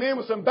get some men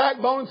with some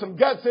backbone and some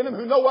guts in them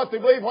who know what they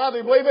believe, why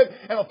they believe it,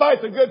 and will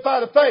fight the good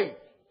fight of faith.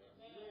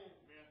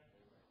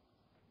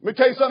 Let me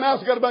tell you something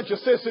else. We've got a bunch of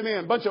sissy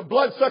men, a bunch of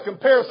blood-sucking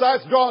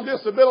parasites drawing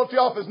disability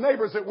off his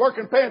neighbors at work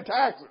and paying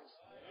taxes.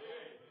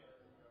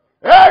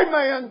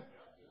 Amen.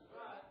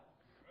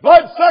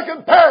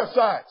 Blood-sucking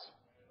parasites.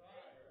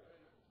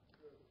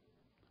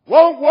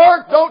 Won't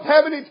work, don't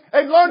have any,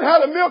 and learn how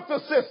to milk the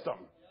system.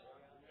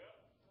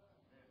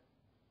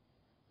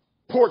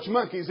 Porch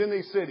monkeys in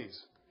these cities.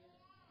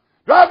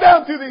 Drive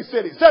down through these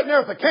cities, sitting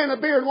there with a can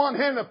of beer in one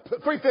hand and a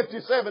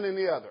 357 in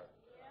the other.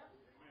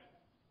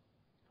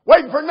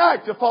 Waiting for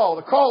night to fall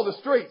to crawl the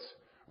streets,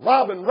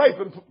 robbing,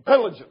 raping,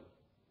 pillaging.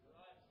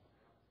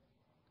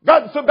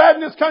 Gotten so bad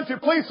in this country,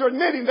 police are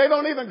admitting they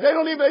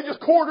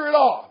just quarter it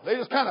off. They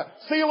just kind of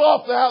seal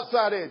off the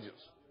outside edges.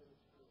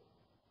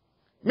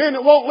 Men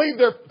that won't leave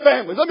their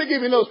families. Let me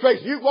give you an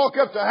illustration. You walk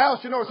up to a house,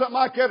 or something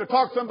like that, or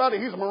talk to somebody,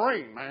 he's a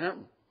Marine,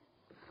 man.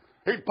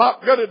 He's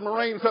pop-gutted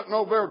Marine sitting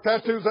over there with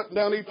tattoos up and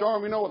down each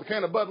arm, with a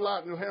can of Bud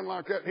Light in his hand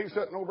like that. He's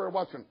sitting over there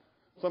watching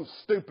Some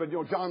stupid,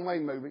 John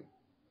Wayne movie.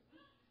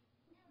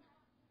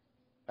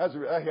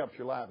 That helps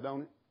your life,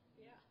 don't it?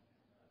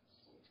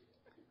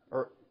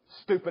 Or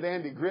stupid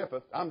Andy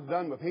Griffith. I'm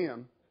done with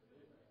him.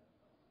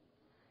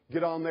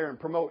 Get on there and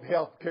promote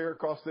health care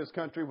across this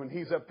country when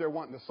he's up there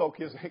wanting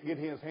to get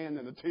his hand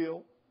in the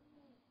till.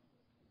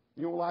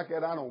 You don't like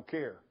that? I don't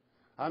care.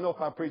 I know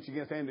if I preach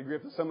against Andy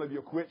Griffith, some of you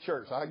will quit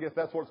church. I guess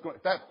that's what's going.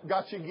 If that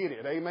got you, get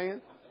it.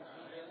 Amen.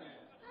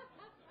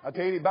 I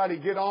tell you, anybody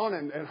get on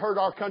and hurt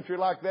our country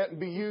like that and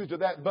be used of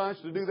that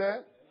bunch to do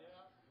that?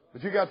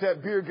 But you got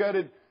that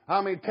beer-gutted,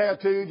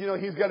 tattooed,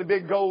 he's got a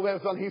big gold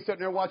vest on. He's sitting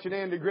there watching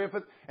Andy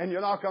Griffith, and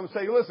you're not going to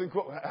say, listen,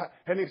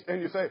 and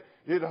you say,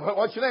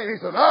 what's your name? He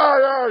says,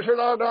 oh,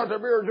 yeah, I down to a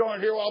beer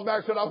joint here a while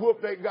back, said I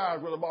whooped 8 guys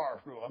with a bar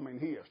screw.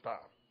 He is tough.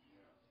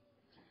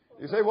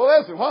 You say, well,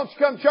 listen, why don't you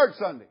come to church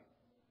Sunday?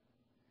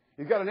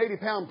 He's got an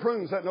 80-pound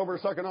prune sitting over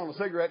sucking on a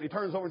cigarette, and he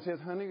turns over and says,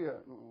 honey, you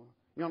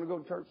want to go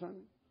to church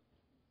Sunday?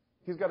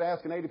 He's got to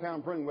ask an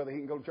 80-pound prune whether he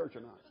can go to church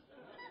or not.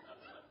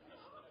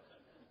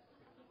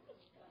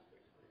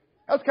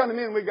 That's the kind of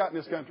men we got in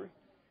this country.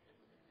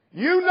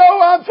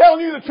 I'm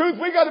telling you the truth,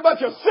 we got a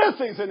bunch of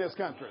sissies in this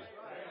country.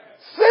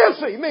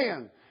 Sissy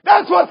men.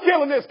 That's what's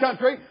killing this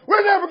country.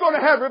 We're never going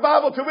to have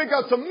revival till we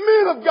got some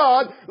men of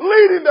God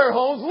leading their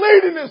homes,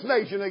 leading this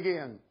nation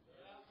again.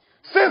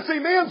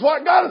 Sissy men's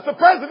what got us the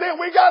president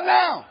we got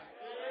now.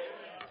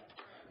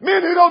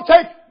 Men who don't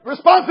take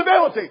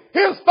responsibility.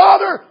 His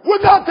father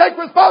would not take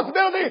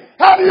responsibility.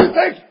 How do you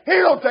think he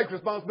don't take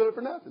responsibility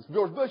for nothing? It's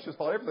George Bush's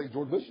fault. Everything's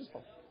George Bush's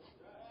fault.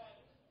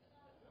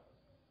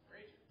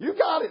 You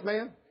got it,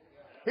 man.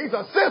 He's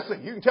a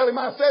sissy. You can tell him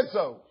I said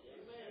so.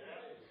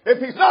 If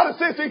he's not a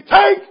sissy,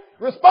 take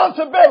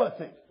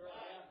responsibility.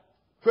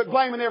 Quit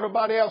blaming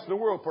everybody else in the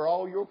world for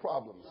all your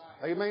problems.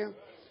 Amen.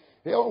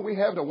 We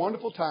having a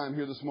wonderful time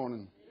here this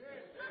morning.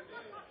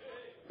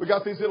 We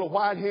got these little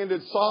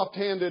white-handed,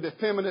 soft-handed,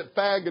 effeminate,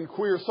 fag and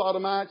queer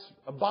sodomites,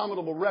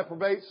 abominable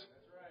reprobates.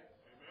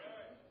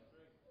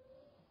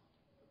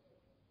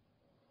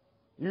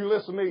 You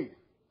listen to me.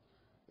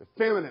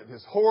 Effeminate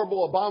is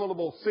horrible,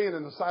 abominable sin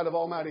in the sight of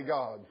Almighty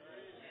God.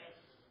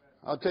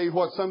 I'll tell you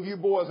what, some of you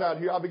boys out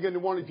here, I begin to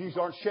wonder if you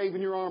aren't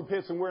shaving your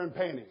armpits and wearing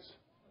panties.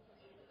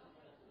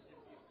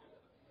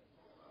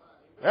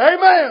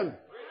 Amen.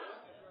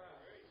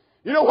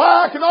 You know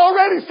why? I can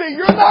already see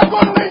you're not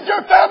going to lead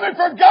your family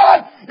for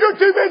God. You're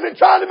too busy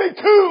trying to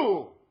be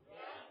cool.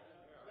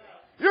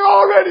 You're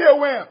already a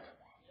wimp.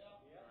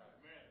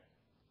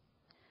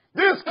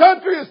 This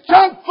country is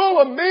chock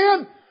full of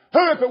men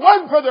who, if it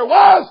wasn't for their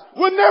wives,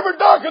 would never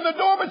darken the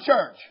door of a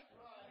church.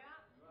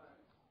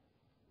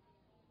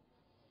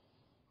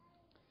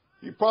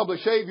 You probably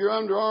shave your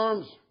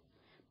underarms.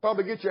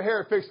 Probably get your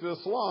hair fixed at a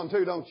salon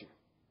too, don't you?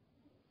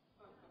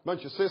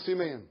 Bunch of sissy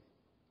men.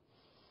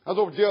 I was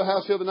over at the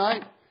jailhouse the other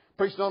night,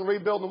 preaching on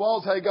rebuilding the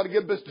walls, how you got to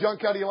get this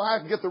junk out of your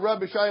life, get the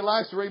rubbish out of your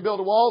life to rebuild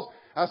the walls.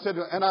 I said,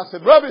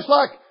 rubbish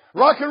like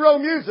rock and roll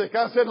music.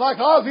 I said, like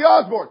Ozzy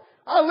Osbourne.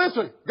 I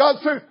listened.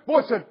 God's truth.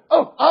 Boy said,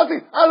 oh,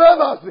 Ozzy, I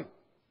love Ozzy.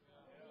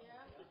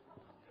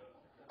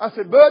 I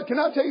said, Bud, can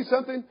I tell you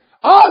something?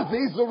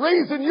 Ozzy's the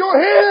reason you're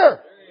here.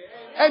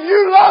 And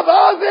you love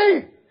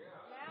Ozzy.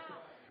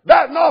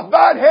 Batting off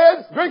bad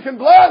heads, drinking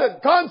blood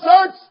at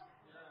concerts.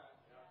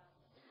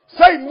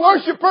 Satan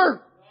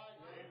worshiper.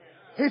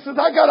 He says,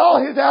 I got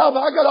all his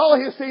albums, I got all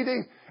his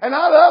CDs, and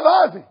I love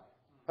Ozzy.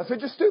 I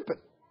said, you're stupid.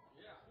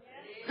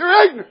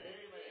 You're ignorant.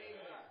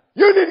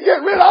 You need to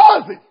get rid of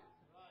Ozzy.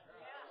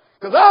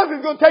 Because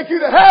Ozzy's going to take you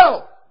to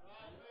hell.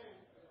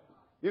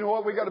 You know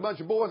what? We got a bunch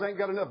of boys ain't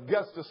got enough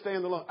guts to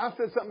stand alone. I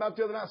said something about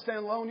the other night,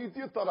 stand alone. You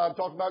thought I'd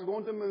talk about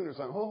going to the moon or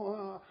something.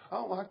 Oh, I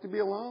don't like to be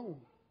alone.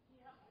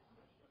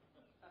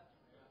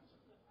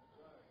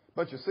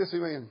 Bunch of sissy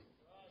men.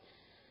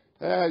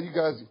 You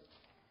guys,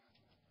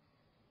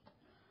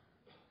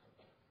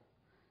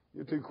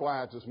 you're too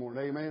quiet this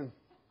morning. Amen.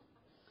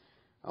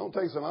 I want to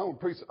tell you something. I want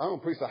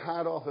to preach the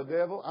hide off the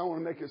devil. I want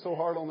to make it so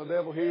hard on the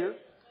devil here.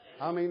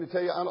 I mean, to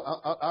tell you,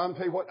 I'm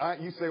tell you what,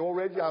 you say, oh,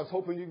 Reggie, I was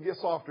hoping you'd get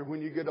softer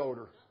when you get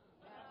older.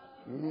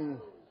 Mm-hmm.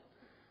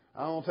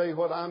 I don't tell you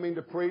what I mean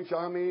to preach.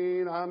 I'll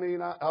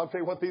tell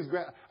you what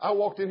I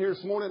walked in here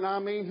this morning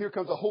and here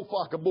comes a whole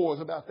flock of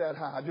boys about that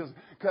high. I just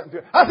cut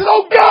through. I said,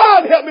 oh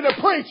God, help me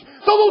to preach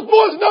so those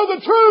boys know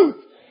the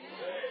truth.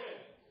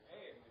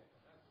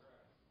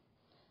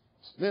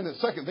 Then the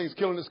second thing that's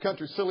killing this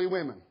country is silly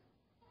women.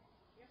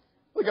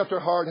 They got their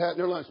hard hat and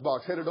their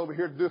lunchbox headed over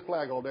here to do a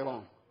flag all day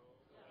long.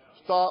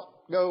 Stop,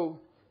 go,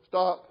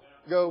 stop,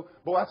 go.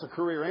 Boy, that's a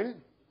career, ain't it?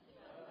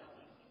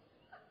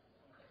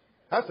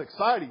 That's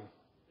exciting.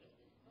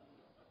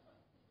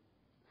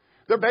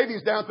 Their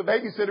baby's down at the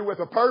babysitter with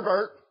a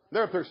pervert.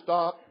 They're up there,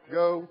 stop,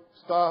 go,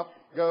 stop,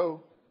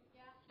 go,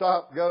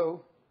 stop,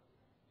 go.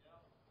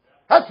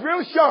 That's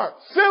really sharp.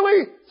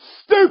 Silly,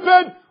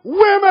 stupid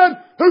women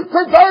who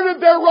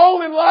perverted their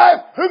role in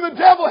life, who the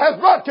devil has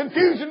brought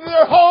confusion to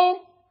their home.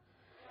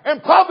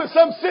 And probably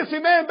some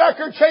sissy man back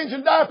there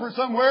changing diapers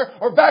somewhere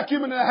or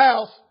vacuuming in the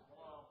house.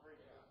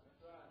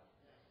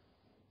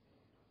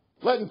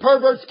 Letting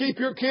perverts keep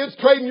your kids,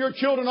 trading your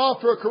children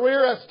off for a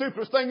career, that's the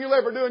stupidest thing you'll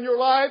ever do in your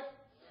life.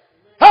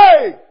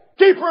 Hey!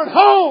 Keep her at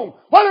home.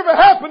 Whatever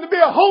happened to be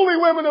a holy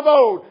women of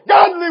old,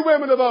 godly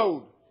women of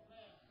old.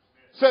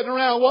 Sitting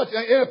around watching,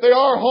 and if they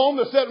are home,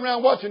 they're sitting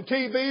around watching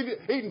TV,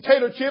 eating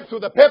tater chips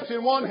with a Pepsi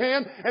in one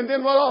hand, and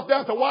then run off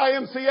down to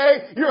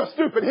YMCA. You're a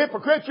stupid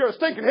hypocrite. You're a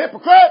stinking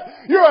hypocrite.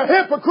 You're a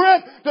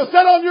hypocrite to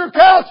sit on your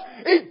couch,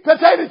 eat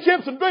potato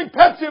chips and drink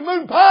Pepsi and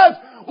moon pies.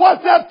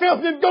 Watch that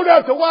filth and then go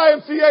down to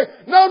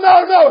YMCA.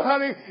 No,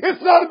 honey.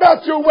 It's not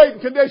about your weight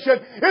and condition.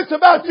 It's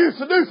about you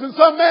seducing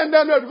some man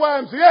down there at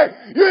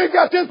YMCA. You ain't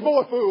got this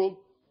boy fooled.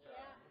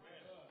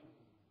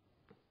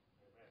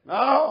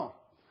 No.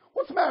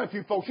 What's the matter with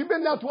you folks? You've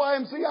been down to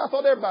YMCA? I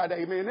thought everybody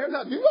amen. There's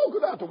not. You don't go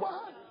down to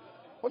Y.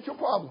 What's your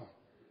problem?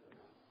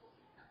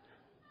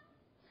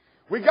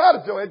 We got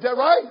it though. Is that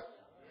right?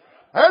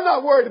 They're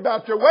not worried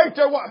about your weight.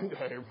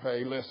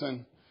 Hey,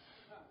 listen.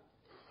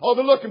 All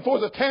they're looking for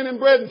is a tannin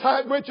bread and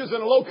tight breeches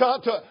and a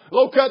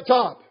low-cut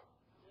top.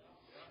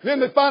 Then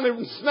they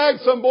finally snag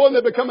some boy and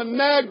they become a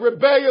nag,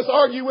 rebellious,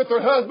 argue with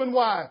their husband,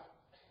 wife.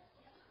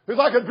 It's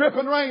like a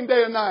dripping rain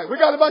day and night. We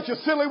got a bunch of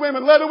silly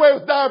women led away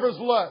with divers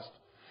lust.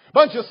 A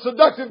bunch of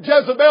seductive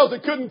Jezebels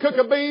that couldn't cook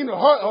a bean or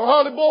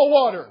hardly boil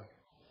water.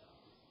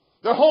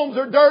 Their homes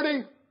are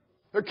dirty.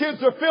 Their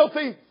kids are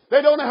filthy.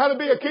 They don't know how to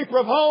be a keeper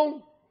of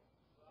home.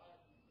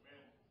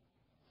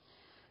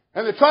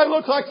 And they try to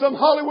look like some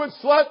Hollywood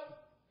slut.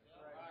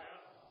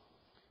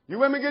 You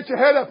women, get your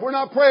head up. We're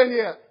not praying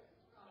yet.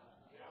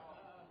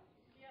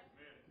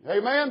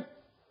 Amen?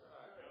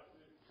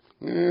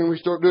 We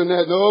start doing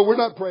that. No, we're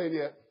not praying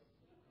yet.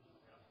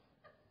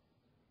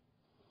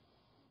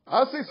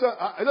 I see some,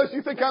 unless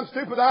you think I'm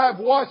stupid, I have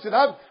watched it.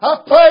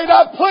 I've prayed,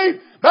 I've pleaded.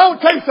 But I will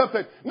tell you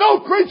something. No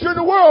creature in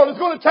the world is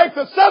going to take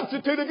the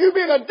substitute of you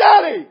being a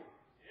daddy.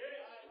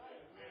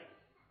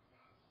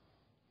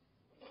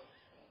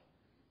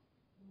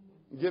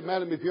 Get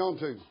mad at me if you want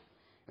to.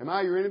 Am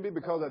I your enemy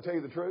because I tell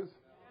you the truth?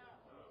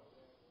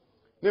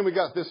 Then we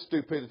got this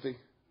stupidity.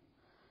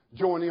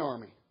 Join the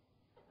army.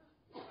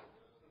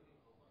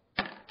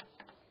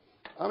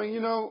 I mean,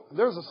 you know,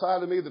 there's a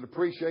side of me that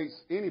appreciates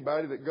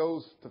anybody that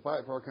goes to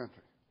fight for our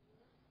country.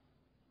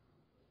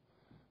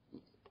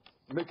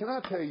 But can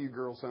I tell you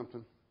girls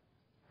something?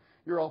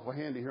 You're awful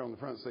handy here on the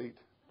front seat.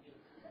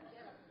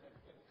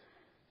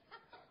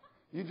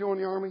 You join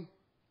the army,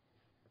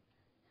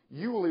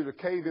 you will either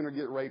cave in or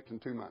get raped in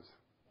 2 months.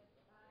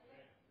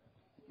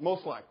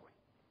 Most likely.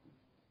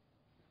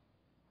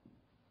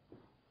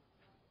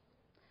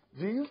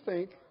 Do you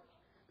think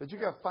that you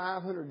got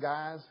 500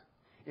 guys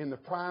in the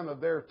prime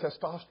of their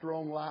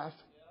testosterone life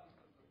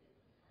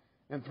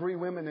and 3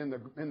 women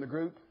in the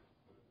group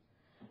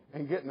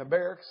and get in a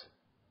barracks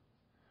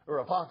or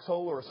a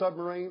foxhole or a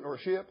submarine or a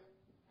ship?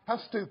 How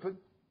stupid.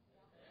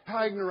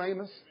 How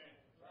ignoramus.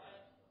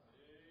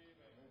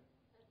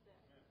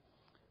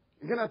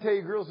 Can I tell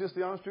you, girls, just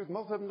the honest truth?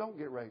 Most of them don't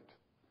get raped.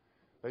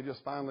 They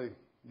just finally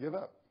give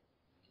up.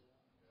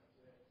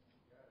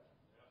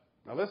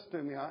 Now listen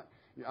to me.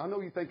 I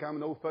know you think I'm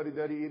an old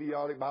fuddy-duddy,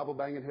 idiotic,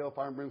 Bible-banging,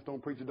 hellfire and brimstone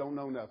preacher, don't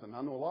know nothing.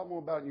 I know a lot more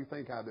about it than you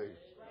think I do.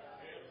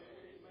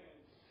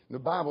 The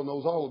Bible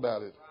knows all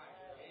about it.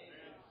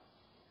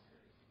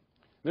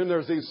 Then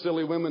there's these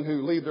silly women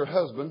who leave their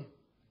husband.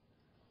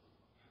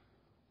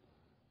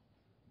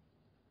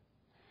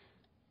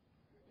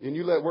 And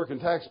you let working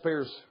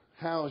taxpayers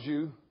house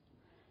you,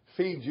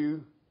 feed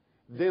you,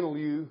 dental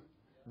you,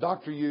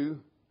 doctor you,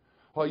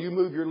 while you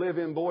move your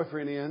live-in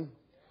boyfriend in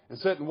and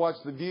sit and watch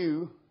The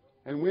View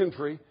and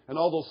Winfrey and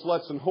all those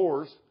sluts and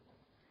whores.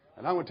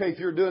 And I'm going to tell you, if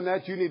you're doing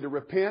that, you need to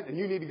repent and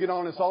you need to get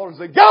on this altar and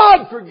say,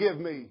 God, forgive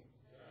me.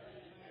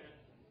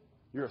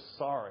 You're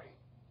sorry.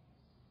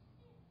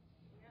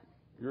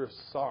 You're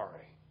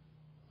sorry.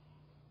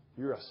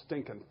 You're a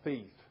stinking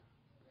thief.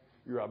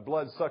 You're a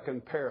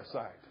blood-sucking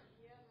parasite.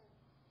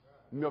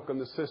 Milking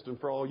the system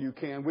for all you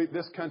can.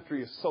 This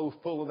country is so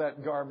full of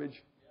that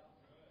garbage.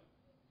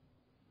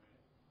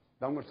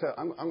 I'm going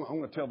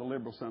to tell the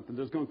liberals something.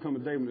 There's going to come a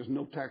day when there's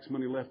no tax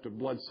money left to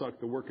bloodsuck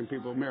the working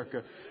people of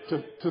America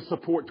to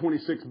support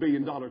 $26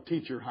 billion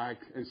teacher hike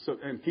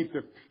and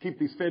keep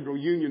these federal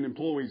union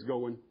employees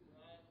going.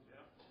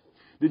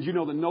 Did you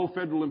know that no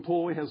federal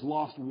employee has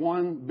lost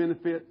one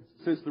benefit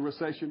since the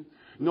recession?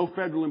 No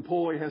federal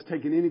employee has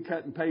taken any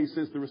cut in pay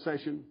since the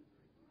recession.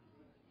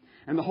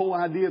 And the whole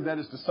idea of that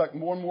is to suck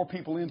more and more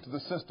people into the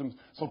system.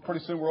 So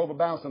pretty soon we're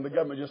overbalanced and the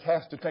government just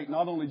has to take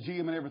not only GM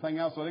and everything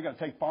else, so they've got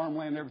to take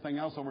farmland and everything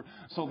else over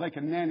so they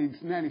can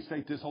nanny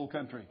state this whole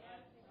country.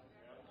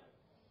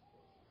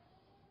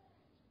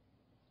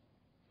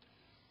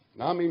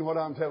 Now, I mean what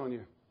I'm telling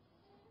you.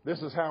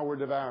 This is how we're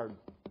devoured.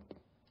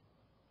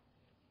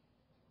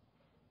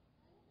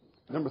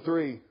 Number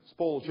 3,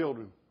 spoiled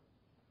children.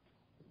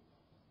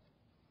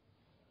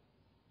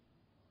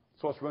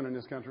 That's what's running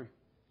this country.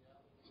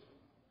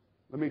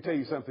 Let me tell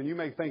you something. You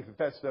may think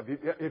that stuff,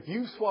 if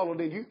you swallowed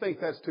in, you think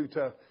that's too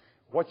tough.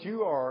 What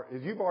you are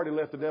is you've already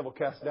let the devil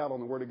cast doubt on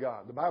the Word of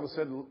God. The Bible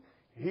said,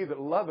 he that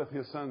loveth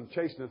his son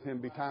chasteneth him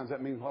betimes.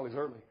 That means while he's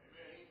early.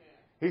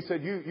 He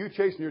said, you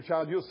chasing your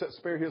child, you'll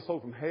spare his soul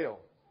from hell.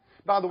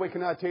 By the way,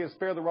 can I tell you,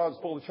 spare the rod,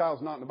 spoil the child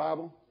is not in the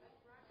Bible.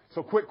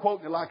 So quit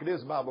quoting it like it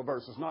is a Bible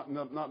verse. It's not in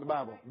the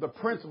Bible. The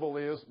principle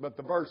is, but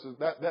the verse,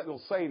 that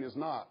little saying is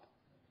not.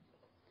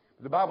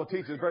 The Bible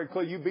teaches very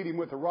clear, you beat him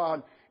with a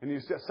rod and you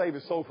save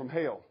his soul from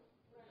hell.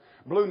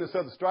 Blueness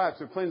of the stripes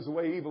will cleanse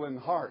away evil in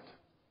the heart.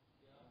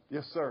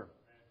 Yes, sir.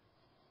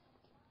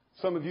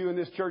 Some of you in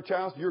this church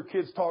house, your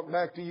kids talk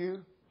back to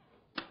you.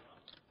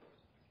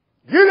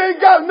 You ain't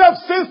got enough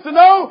sense to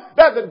know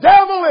that the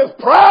devil is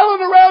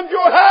prowling around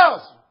your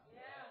house.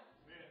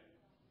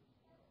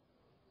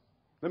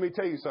 Let me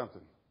tell you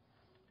something.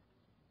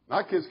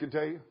 My kids can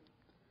tell you,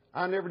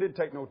 I never did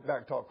take no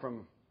back talk from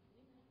them.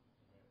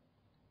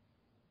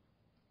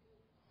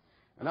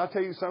 And I'll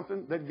tell you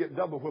something, they'd get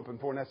double whooping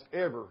for, and that's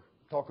ever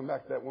talking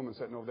back to that woman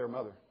sitting over their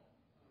mother.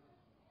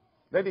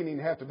 They didn't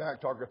even have to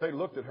back talk her. If they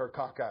looked at her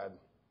cockeyed,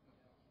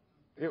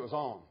 it was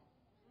on.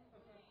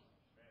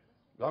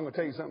 But I'm going to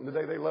tell you something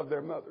today, they love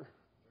their mother.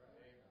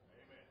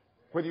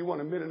 Whether you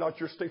want to admit it or not,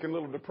 your stinking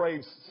little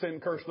depraved,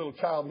 sin-cursed little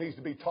child needs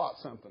to be taught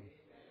something.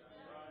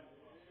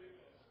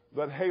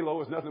 That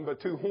halo is nothing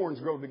but two horns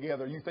grow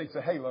together. You think it's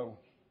a halo.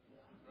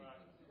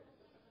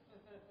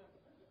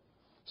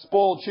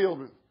 Spoiled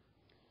children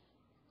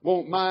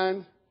won't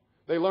mind.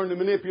 They learn to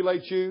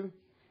manipulate you.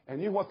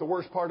 And you know what the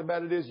worst part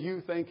about it is?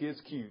 You think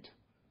it's cute.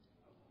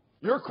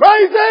 You're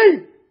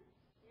crazy!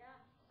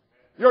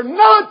 You're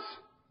nuts!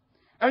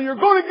 And you're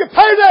going to get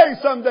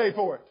payday someday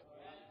for it.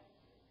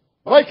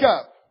 Wake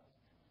up.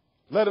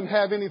 Let them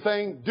have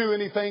anything, do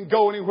anything,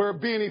 go anywhere,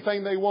 be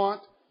anything they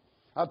want.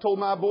 I told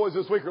my boys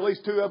this week, or at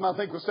least two of them I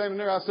think were standing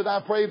there, I said,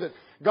 I pray that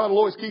God will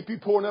always keep you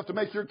poor enough to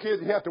make your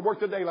kids, you have to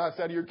work the daylights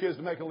out of your kids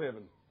to make a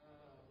living.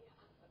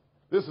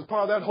 This is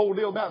part of that whole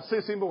deal about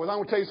sissy boys. I'm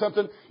going to tell you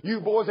something.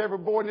 You boys, every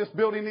boy in this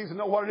building needs to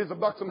know what it is to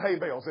buck some hay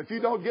bales. If you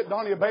don't get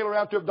Donnie a baler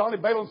out there, Donnie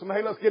baling some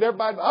hay, let's get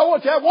everybody. I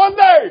want you to have one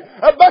day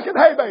of bucking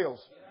hay bales.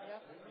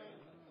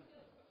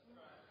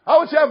 I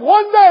want you to have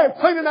one day of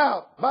cleaning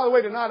out. By the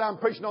way, tonight I'm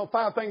preaching on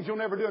 5 things you'll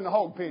never do in the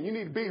hog pen. You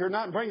need to be here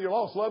tonight and bring your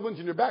lost loved ones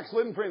and your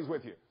backslidden friends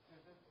with you.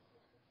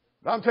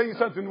 But I'm telling you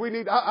something we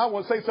need. I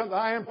want to say something.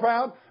 I am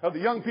proud of the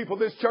young people of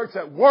this church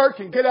that work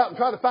and get out and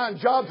try to find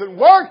jobs and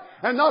work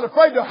and not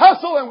afraid to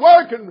hustle and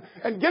work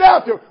and get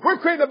out there. We're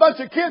creating a bunch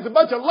of kids, a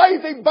bunch of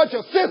lazy, bunch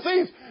of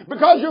sissies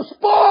because you're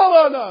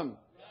spoiling them.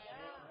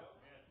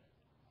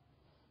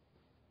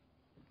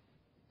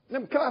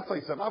 Now, can I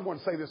say something? I've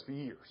wanted to say this for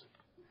years.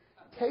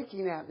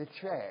 Taking out the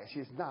trash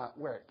is not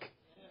work.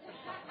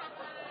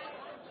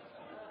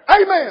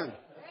 Amen.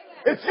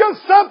 It's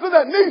just something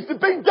that needs to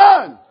be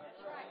done.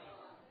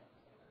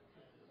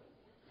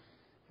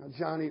 Now,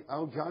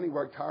 Johnny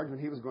worked hard when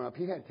he was growing up.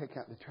 He had to take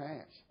out the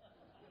trash.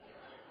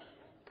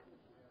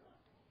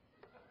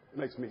 It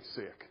makes me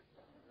sick.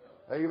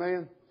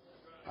 Amen.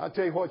 I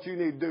tell you what you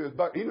need to do is,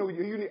 but you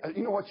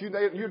know what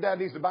your dad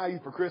needs to buy you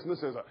for Christmas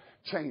is a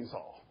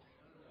chainsaw.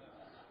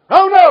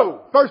 Oh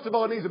no! First of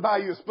all, he needs to buy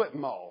you a splitting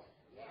maul.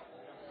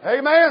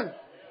 Amen.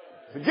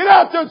 So get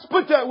out there and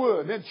split that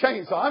wood, then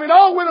chainsaw. I mean,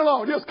 all winter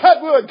long, just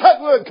cut wood,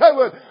 cut wood, cut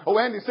wood. Oh,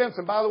 Andy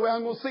Simpson, by the way,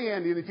 I'm going to see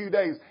Andy in a few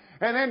days.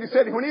 And Andy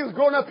said when he was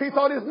growing up, he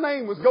thought his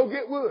name was Go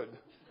Get Wood.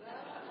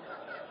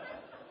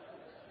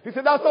 He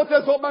said, I thought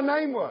that's what my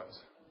name was.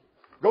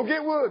 Go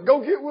get wood, go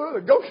get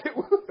wood, go get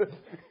wood.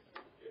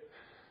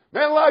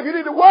 Man alive, you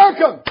need to work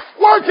them,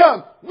 work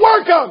them,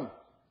 work them.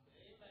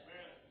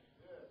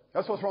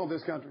 That's what's wrong with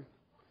this country.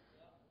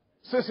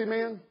 Sissy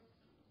men,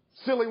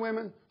 silly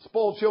women,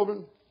 spoiled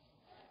children.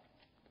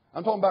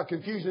 I'm talking about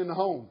confusion in the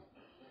home.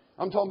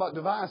 I'm talking about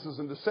devices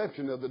and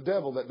deception of the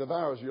devil that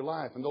devours your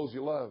life and those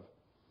you love.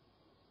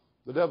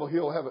 The devil,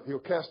 he'll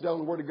cast down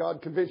the word of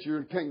God, convince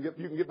you can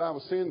get by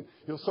with sin.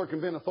 He'll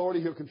circumvent authority.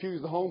 He'll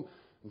confuse the home.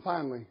 And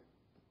finally,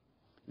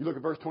 you look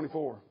at verse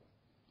 24,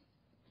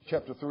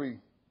 chapter 3.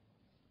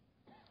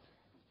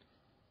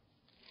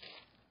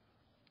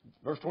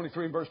 Verse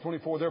 23 and verse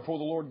 24, therefore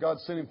the Lord God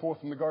sent him forth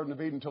from the Garden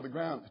of Eden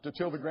to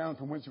till the ground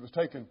from whence he was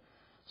taken.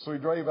 So he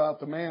drave out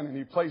the man, and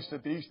he placed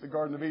at the east of the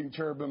Garden of Eden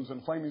cherubims,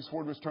 and a flaming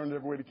sword was turned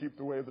every way to keep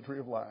the way of the tree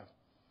of life.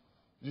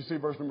 Did you see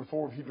verse number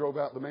 4? He drove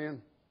out the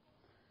man.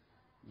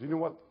 Do you know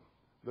what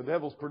the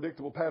devil's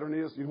predictable pattern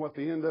is? You know what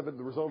the end of it,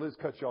 the result is?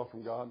 Cut you off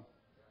from God.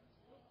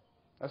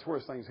 That's where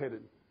this thing's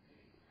headed,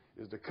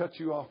 is to cut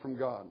you off from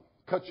God.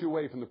 Cut you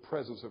away from the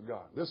presence of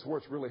God. This is where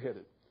it's really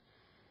headed.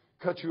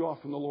 Cut you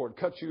off from the Lord.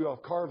 Cut you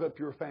off. Carve up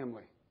your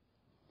family.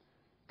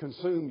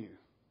 Consume you.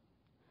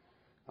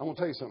 I'm going to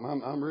tell you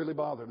something. I'm really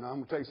bothered. Now, I'm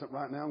going to tell you something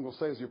right now. I'm going to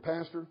say as your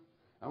pastor.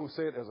 I'm going to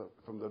say it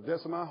from the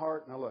depths of my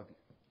heart, and I love you.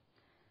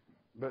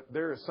 But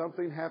there is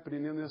something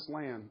happening in this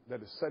land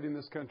that is setting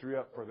this country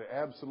up for the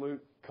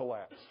absolute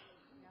collapse.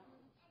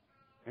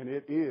 And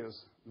it is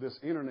this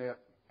internet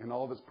and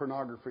all of its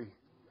pornography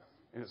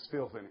and its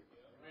filth in it.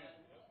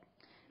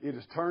 It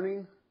is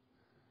turning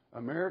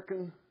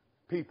American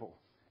people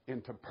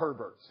into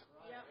perverts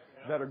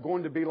that are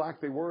going to be like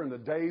they were in the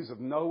days of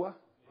Noah.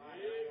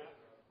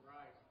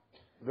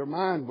 Their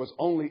mind was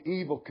only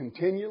evil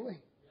continually.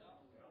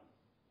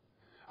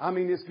 I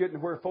mean, it's getting to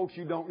where, folks,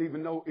 you don't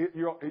even know,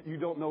 you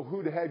don't know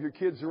who to have your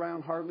kids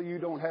around hardly. You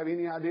don't have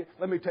any idea.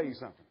 Let me tell you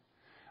something.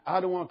 I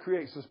don't want to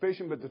create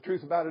suspicion, but the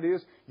truth about it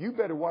is, you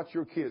better watch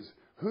your kids.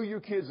 Who your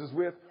kids is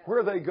with,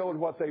 where they go, and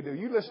what they do.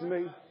 You listen to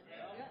me.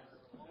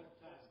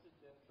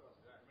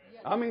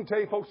 I mean, tell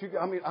you folks,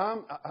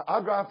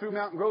 I drive through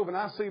Mountain Grove and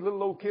I see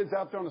little old kids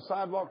out there on the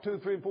sidewalk, 2,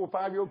 3, 4,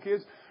 5-year-old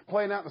kids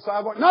playing out on the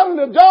sidewalk. Not an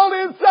adult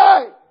in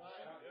sight.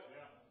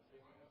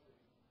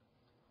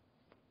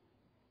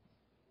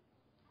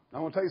 I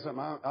want to tell you something.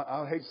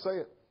 I hate to say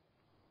it,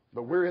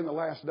 but we're in the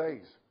last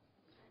days.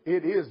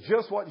 It is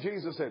just what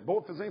Jesus said. Boy,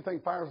 if there's anything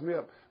fires me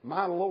up,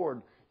 my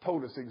Lord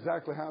told us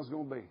exactly how it's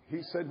going to be.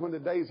 He said when the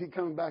days He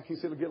comes back, He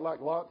said it'll get like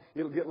Lot,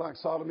 it'll get like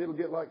Sodom, it'll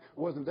get like it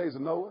was in the days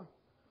of Noah.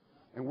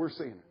 And we're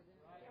seeing it.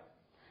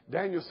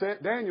 Daniel said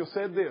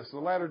this, in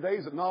the latter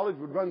days that knowledge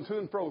would run to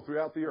and fro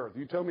throughout the earth.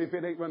 You tell me if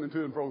it ain't running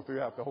to and fro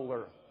throughout the whole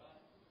earth.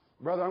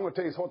 Brother, I'm going to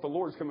tell you what the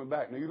Lord's coming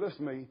back. Now, you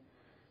listen to me.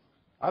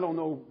 I don't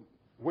know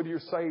whether you're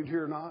saved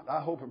here or not.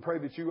 I hope and pray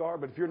that you are.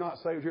 But if you're not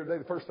saved here today,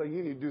 the first thing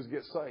you need to do is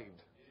get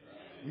saved.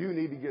 You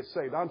need to get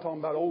saved. I'm talking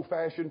about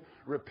old-fashioned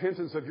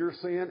repentance of your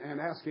sin and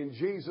asking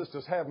Jesus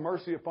to have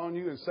mercy upon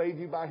you and save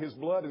you by His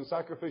blood and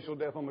sacrificial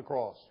death on the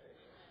cross.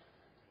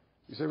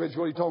 You say, Rich,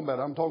 what are you talking about?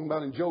 I'm talking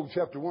about in Job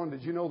chapter 1.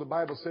 Did you know the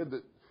Bible said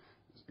that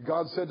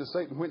God said to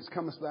Satan, whence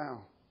comest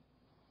thou?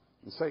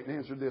 And Satan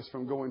answered this,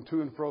 from going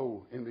to and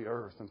fro in the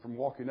earth and from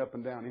walking up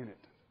and down in it.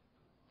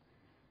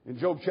 In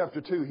Job chapter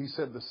 2, he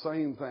said the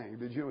same thing.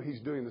 Did you know he's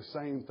doing the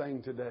same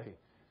thing today?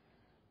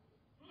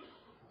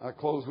 I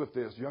close with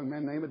this. A young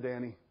man named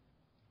Danny.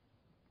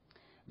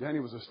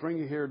 Danny was a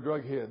stringy-haired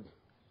drug head.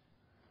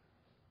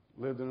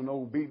 Lived in an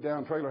old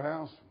beat-down trailer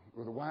house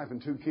with a wife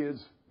and 2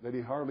 kids that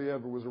he hardly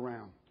ever was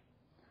around.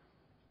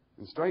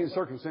 In strange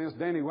circumstance,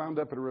 Danny wound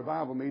up at a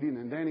revival meeting,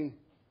 and Danny's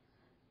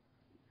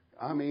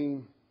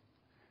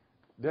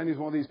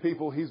one of these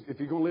people, if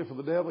you're going to live for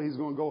the devil, he's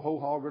going to go whole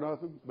hog or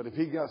nothing. But if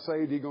he got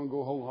saved, he's going to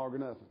go whole hog or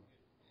nothing.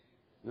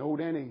 And old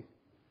Danny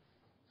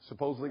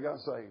supposedly got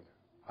saved.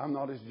 I'm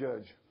not his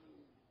judge.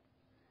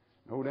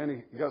 And old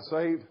Danny got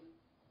saved.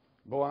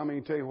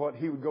 Boy, tell you what,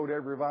 he would go to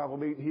every revival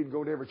meeting. He'd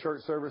go to every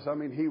church service.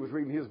 He was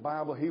reading his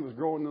Bible. He was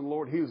growing in the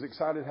Lord. He was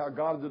excited how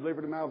God had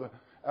delivered him out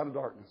of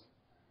darkness.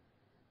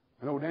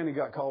 And old Danny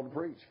got called to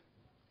preach.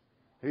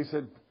 He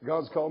said,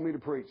 God's called me to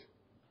preach.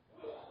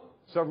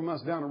 Several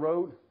months down the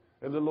road,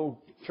 at a little old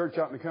church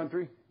out in the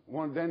country,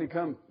 wanted Danny to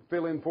come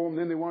fill in for him.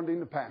 Then they wanted him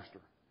to pastor.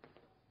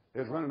 It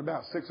was running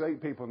about 6 or 8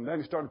 people. And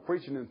Danny started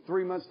preaching. In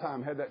 3 months'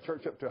 time, had that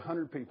church up to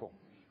 100 people.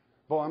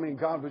 Boy,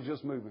 God was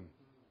just moving.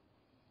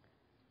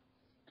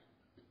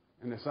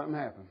 And then something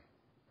happened.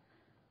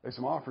 There's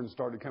some offerings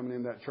started coming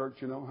in that church,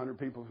 100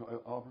 people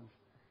offerings.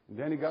 And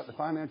Danny got the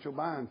financial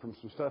bind from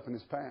some stuff in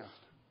his past.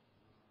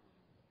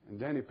 And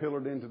Danny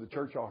pillared into the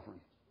church offering.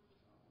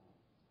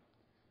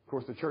 Of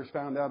course, the church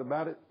found out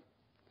about it.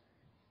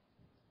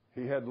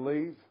 He had to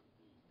leave.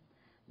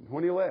 And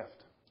when he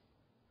left,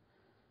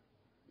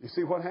 you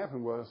see what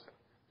happened was,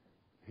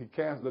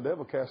 the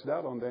devil cast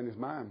doubt on Danny's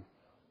mind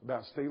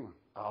about stealing.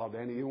 Oh,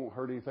 Danny, you won't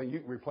hurt anything. You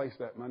can replace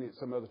that money at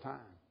some other time.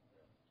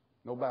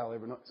 Nobody will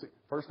ever know. See,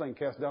 first thing,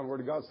 cast down the word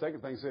of God.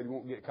 Second thing, said you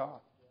won't get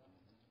caught.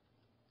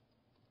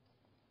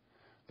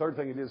 Third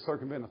thing he did,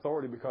 circumvent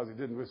authority because he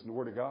didn't listen to the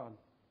word of God.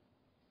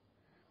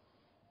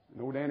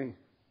 And old Danny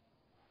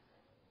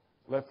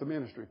left the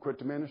ministry, quit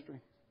the ministry.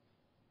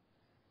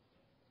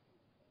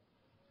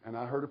 And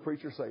I heard a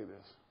preacher say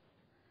this.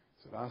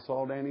 He said, I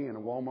saw Danny in a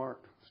Walmart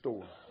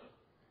store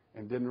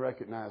and didn't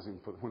recognize him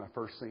when I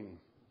first seen him.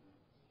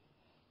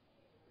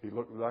 He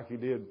looked like he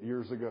did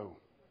years ago.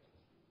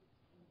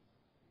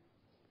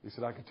 He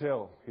said, I could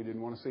tell he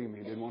didn't want to see me.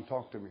 He didn't want to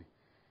talk to me.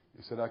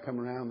 He said, I come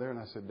around there and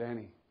I said,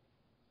 Danny.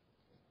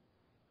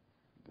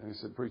 And he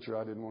said, preacher,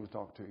 I didn't want to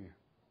talk to you.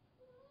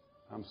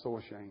 I'm so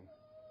ashamed.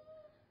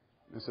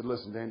 And I said,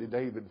 listen, Danny,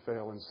 David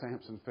fell and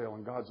Samson fell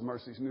and God's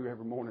mercies new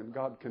every morning.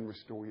 God can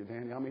restore you,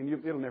 Danny.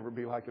 It'll never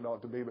be like it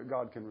ought to be, but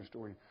God can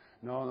restore you.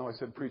 No, I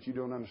said, preacher, you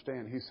don't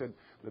understand. He said,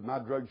 that my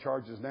drug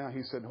charges now.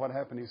 He said, what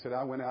happened? He said,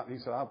 I went out and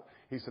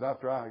he said,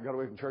 after I got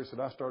away from church, he said,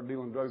 I started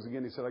dealing drugs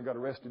again. He said, I got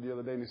arrested the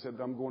other day and he said,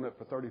 I'm going up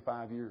for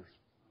 35 years.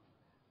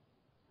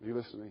 You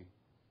listen to me.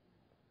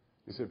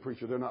 He said,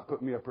 preacher, they're not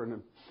putting me up there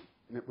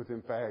with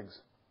them fags.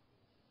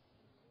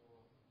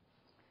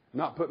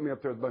 Not putting me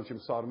up there with a bunch of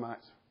them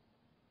sodomites.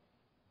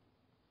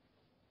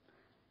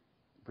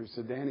 The preacher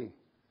said, Danny,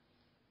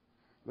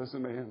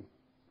 listen, man,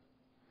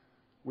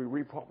 we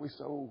reap what we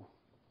sow.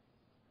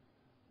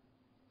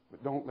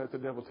 But don't let the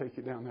devil take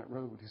you down that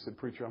road. He said,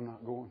 preacher, I'm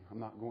not going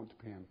to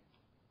Penn.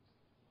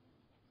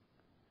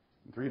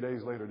 And 3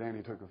 days later,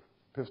 Danny took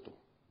a pistol,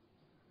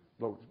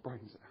 blew his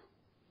brains out.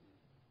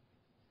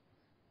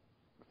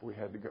 We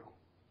had to go.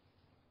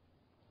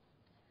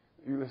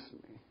 You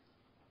listen to me.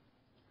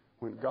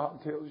 When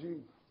God tells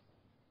you,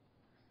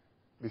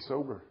 be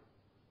sober,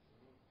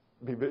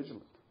 be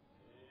vigilant,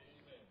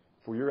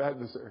 for your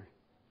adversary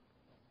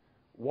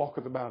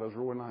walketh about as a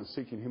roaring lion,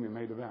 seeking whom he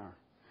may devour.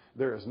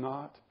 There is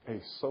not a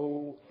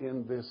soul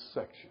in this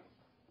section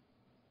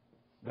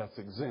that's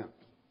exempt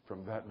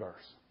from that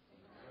verse.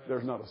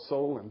 There's not a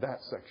soul in that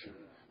section.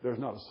 There's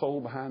not a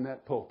soul behind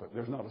that pulpit.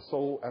 There's not a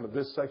soul out of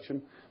this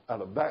section,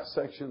 out of that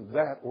section,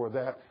 that or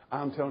that.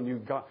 I'm telling you,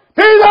 God.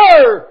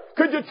 Peter!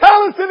 Could you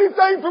tell us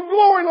anything from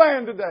Glory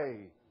Land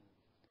today?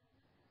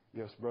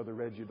 Yes, Brother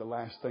Reggie, the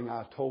last thing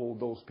I told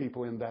those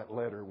people in that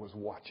letter was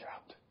watch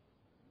out.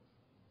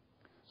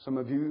 Some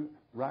of you,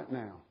 right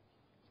now,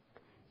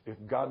 if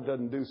God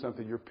doesn't do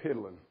something, you're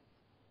piddling.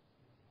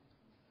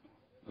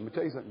 Let me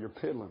tell you something, you're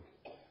piddling.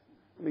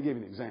 Let me give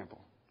you an example.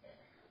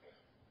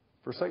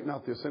 Forsake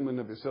not the assembling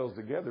of yourselves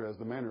together as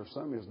the manner of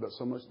some is, but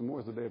so much the more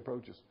as the day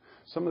approaches.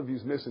 Some of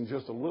you's missing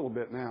just a little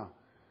bit now,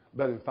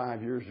 but in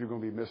 5 years you're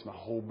going to be missing a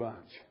whole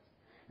bunch.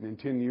 And in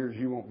 10 years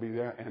you won't be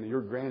there, and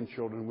your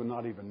grandchildren will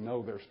not even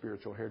know their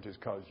spiritual heritage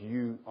because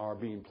you are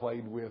being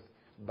played with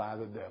by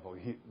the devil.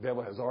 The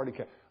devil has already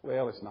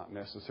well, it's not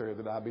necessary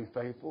that I be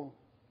faithful.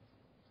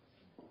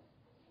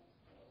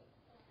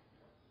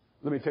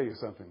 Let me tell you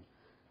something.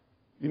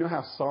 You know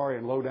how sorry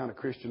and low down a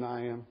Christian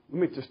I am?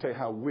 Let me just tell you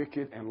how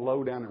wicked and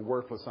low down and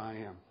worthless I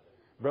am.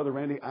 Brother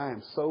Randy, I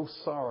am so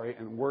sorry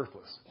and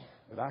worthless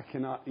that I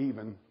cannot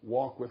even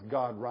walk with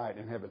God right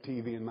and have a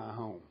TV in my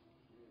home.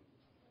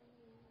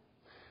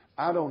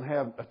 I don't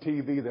have a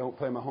TV that don't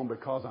play in my home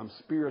because I'm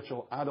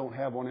spiritual. I don't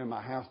have one in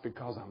my house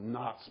because I'm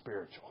not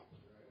spiritual.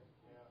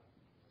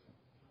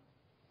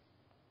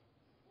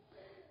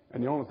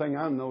 And the only thing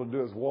I know to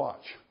do is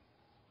watch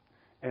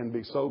and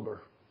be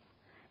sober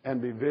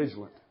and be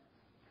vigilant,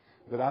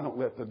 that I don't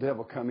let the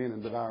devil come in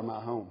and devour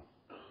my home.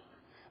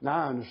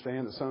 Now, I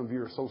understand that some of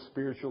you are so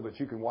spiritual that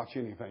you can watch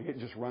anything. It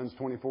just runs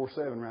 24/7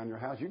 around your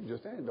house. You can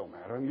just, it don't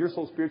matter. I mean, you're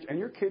so spiritual, and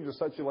your kids are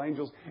such little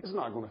angels, it's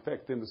not going to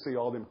affect them to see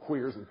all them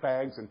queers and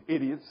fags and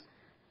idiots.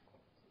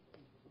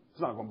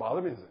 It's not going to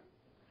bother them, is it?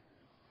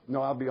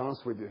 No, I'll be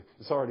honest with you.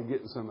 It's already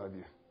getting some of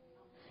you.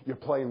 You're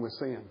playing with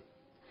sin,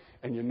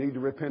 and you need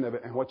to repent of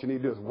it. And what you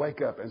need to do is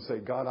wake up and say,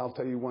 God, I'll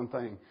tell you one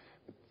thing.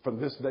 From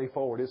this day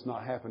forward, it's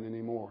not happening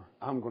anymore.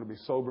 I'm going to be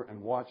sober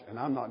and watch, and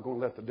I'm not going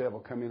to let the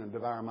devil come in and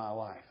devour my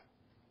life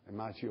and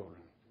my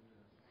children.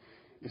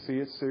 You see,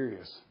 it's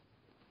serious.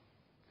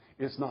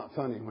 It's not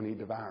funny when he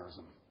devours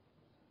them.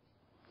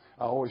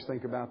 I always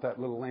think about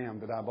that little lamb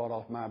that I bought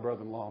off my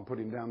brother-in-law and put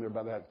him down there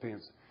by that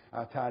fence.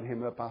 I tied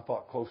him up, I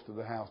thought, close to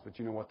the house, but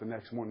you know what? The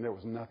next morning there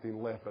was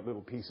nothing left but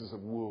little pieces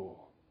of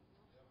wool.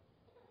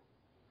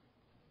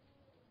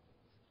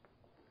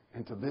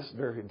 And to this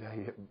very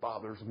day, it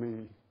bothers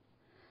me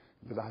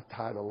that I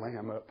tied a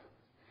lamb up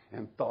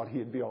and thought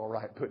he'd be all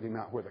right putting him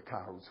out where the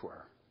coyotes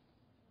were.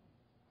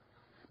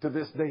 To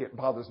this day, it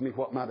bothers me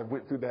what might have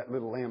went through that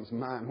little lamb's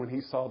mind when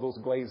he saw those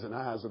glazing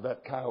eyes of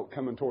that coyote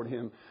coming toward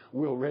him.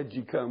 Will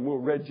Reggie come? Will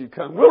Reggie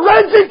come? Will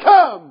Reggie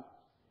come?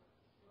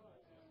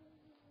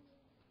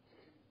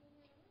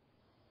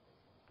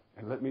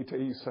 And let me tell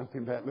you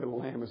something, that little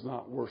lamb is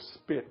not worth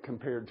spit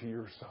compared to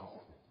your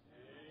soul.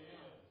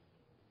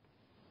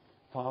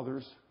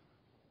 Fathers,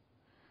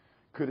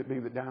 could it be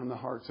that down in the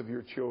hearts of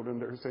your children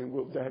they're saying,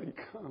 will Daddy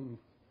come?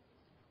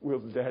 Will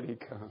Daddy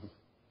come?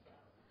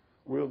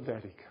 Will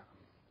Daddy come?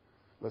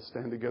 Let's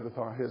stand together with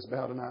our heads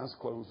bowed and eyes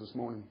closed this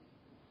morning.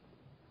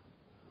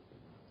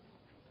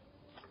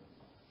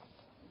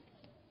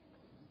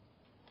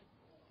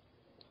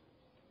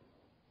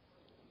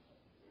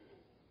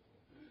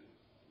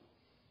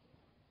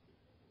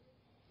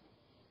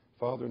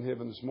 Father in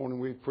heaven, this morning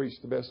we've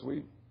preached the best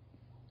we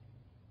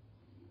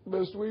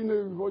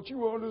knew what you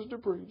wanted us to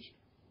preach.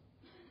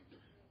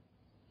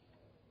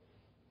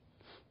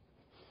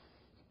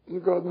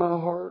 And God, my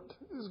heart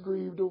is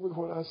grieved over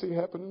what I see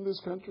happen in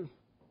this country.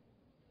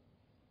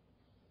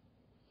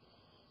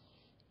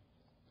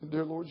 And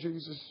dear Lord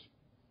Jesus,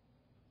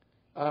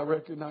 I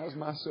recognize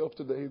myself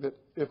today that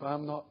if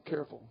I'm not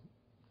careful,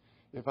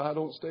 if I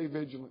don't stay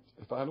vigilant,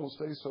 if I don't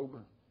stay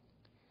sober,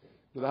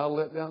 that I'll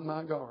let down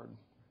my guard.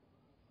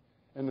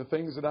 And the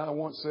things that I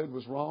once said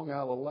was wrong,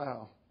 I'll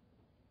allow.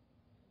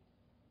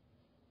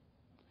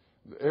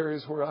 The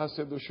areas where I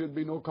said there should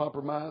be no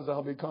compromise,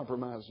 I'll be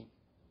compromising.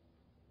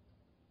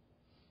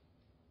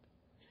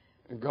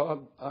 And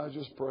God, I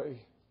just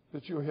pray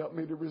that you'll help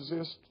me to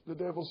resist the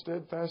devil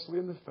steadfastly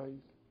in the faith.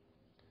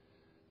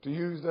 To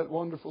use that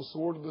wonderful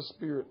sword of the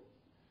Spirit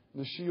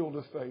and the shield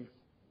of faith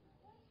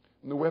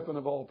and the weapon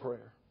of all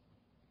prayer.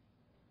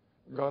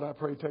 God, I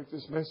pray take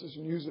this message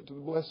and use it to the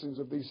blessings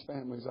of these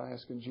families, I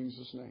ask in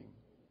Jesus' name.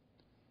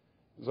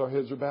 As our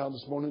heads are bowed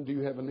this morning, do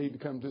you have a need to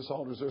come to this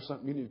altar? Is there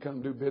something you need to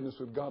come do business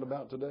with God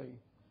about today?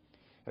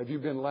 Have you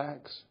been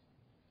lax?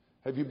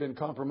 Have you been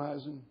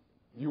compromising?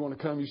 You want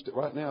to come,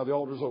 right now, the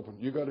altar's open.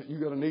 You got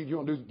a need, you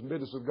want to do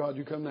business with God,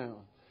 you come now.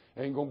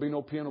 Ain't going to be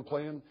no piano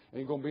playing.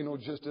 Ain't going to be no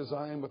just as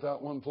I am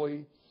without one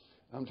plea.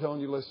 I'm telling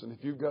you, listen,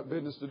 if you've got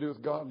business to do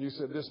with God and you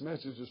said, this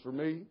message is for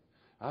me,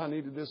 I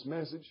needed this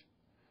message.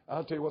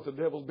 I'll tell you what, the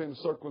devil's been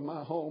circling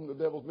my home. The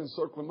devil's been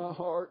circling my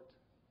heart.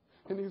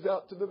 And he's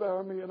out to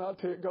devour me. And I'll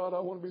tell you, God, I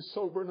want to be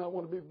sober and I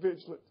want to be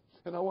vigilant.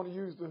 And I want to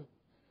use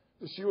the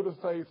the shield of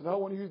faith, and I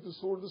want to use the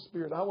sword of the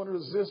Spirit. I want to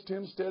resist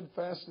him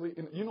steadfastly.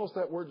 And you notice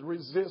that word,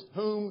 resist.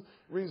 Whom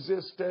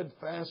resist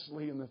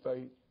steadfastly in the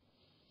faith.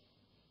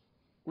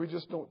 We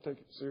just don't take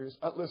it serious.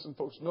 Listen,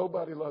 folks,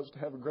 nobody loves to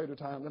have a greater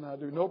time than I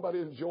do. Nobody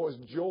enjoys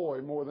joy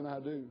more than I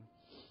do.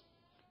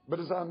 But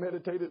as I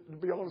meditated, to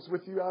be honest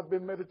with you, I've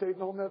been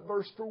meditating on that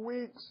verse for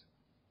weeks.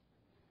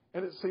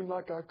 And it seemed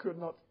like I could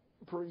not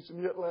preach.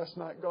 And yet last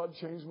night, God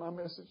changed my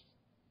message.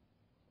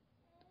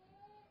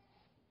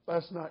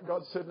 Last night,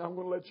 God said, I'm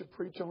going to let you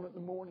preach on it in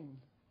the morning.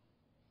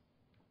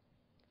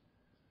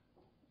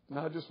 And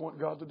I just want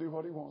God to do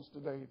what He wants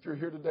today. If you're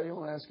here today, I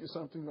want to ask you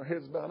something. Our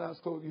heads bowed, eyes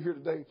closed. You're here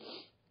today.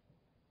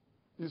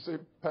 You say,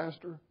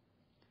 Pastor,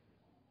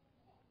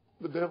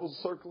 the devil's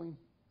circling.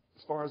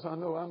 As far as I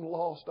know, I'm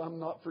lost. I'm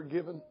not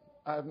forgiven.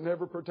 I have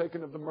never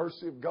partaken of the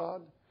mercy of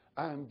God.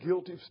 I am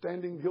guilty,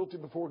 standing guilty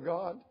before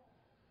God.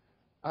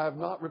 I have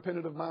not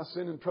repented of my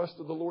sin and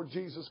trusted the Lord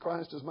Jesus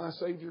Christ as my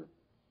Savior.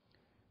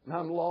 And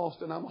I'm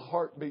lost and I'm a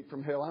heartbeat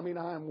from hell. I mean,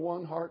 I am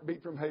one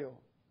heartbeat from hell.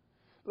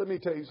 Let me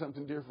tell you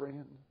something, dear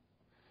friend.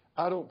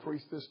 I don't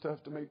preach this stuff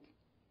to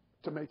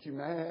make you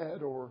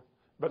mad,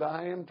 but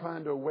I am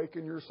trying to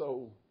awaken your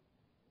soul.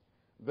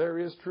 There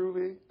is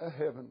truly a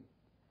heaven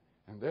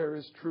and there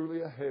is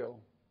truly a hell.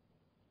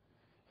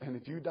 And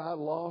if you die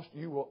lost,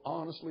 you will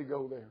honestly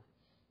go there.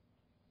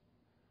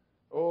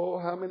 Oh,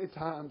 how many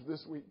times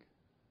this week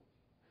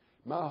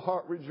my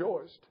heart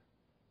rejoiced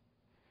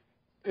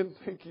in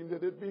thinking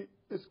that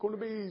it's going to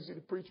be easy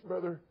to preach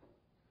Brother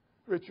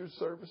Richard's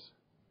service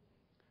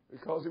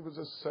because he was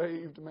a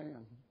saved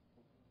man.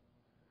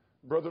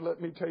 Brother,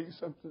 let me tell you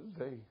something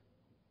today.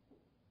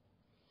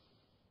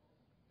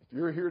 If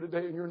you're here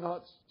today and you're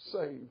not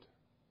saved,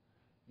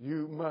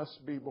 you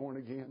must be born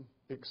again.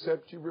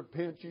 Except you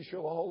repent, you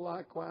shall all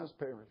likewise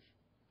perish.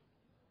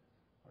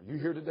 Are you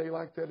here today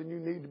like that and you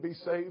need to be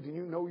saved and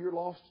you know you're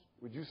lost?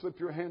 Would you slip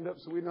your hand up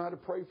so we know how to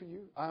pray for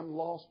you? I'm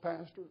lost,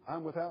 Pastor.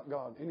 I'm without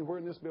God. Anywhere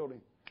in this building.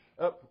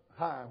 Up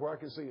high where I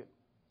can see it.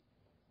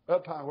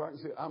 Up high where I can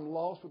see it. I'm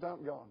lost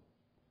without God.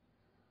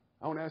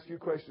 I want to ask you a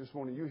question this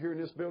morning. You here in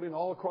this building,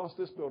 all across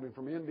this building,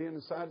 from end to end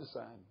and side to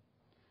side.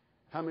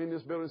 How many in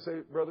this building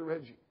say, Brother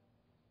Reggie,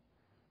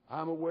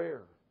 I'm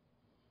aware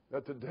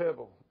that the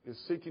devil is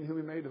seeking whom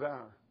he may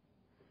devour.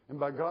 And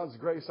by God's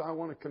grace, I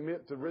want to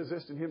commit to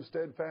resisting him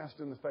steadfast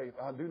in the faith.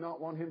 I do not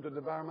want him to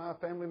devour my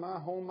family, my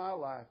home, my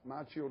life,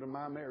 my children,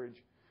 my marriage.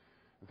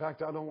 In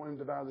fact, I don't want him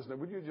to devour this.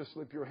 Would you just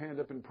slip your hand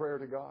up in prayer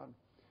to God?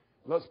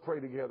 Let's pray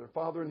together.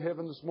 Father in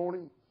heaven this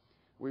morning,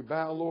 we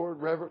bow,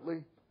 Lord, reverently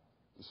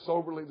and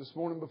soberly this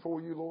morning before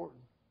you, Lord.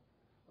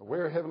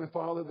 Aware, Heavenly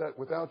Father, that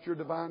without your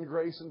divine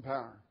grace and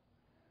power,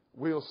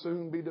 we'll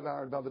soon be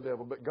devoured by the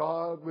devil. But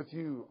God, with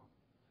you,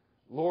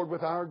 Lord,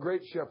 with our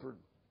great shepherd,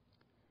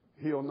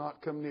 he'll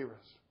not come near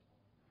us.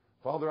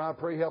 Father, I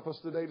pray help us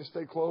today to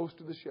stay close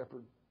to the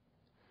shepherd.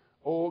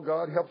 Oh,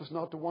 God, help us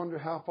not to wonder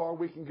how far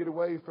we can get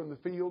away from the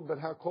field, but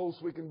how close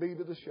we can be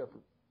to the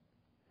shepherd.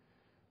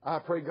 I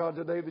pray, God,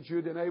 today that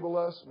you'd enable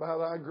us by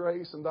thy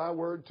grace and thy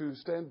word to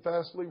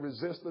steadfastly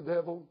resist the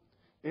devil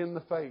in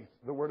the faith,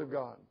 the word of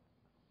God.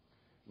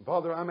 And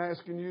Father, I'm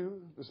asking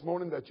you this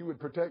morning that you would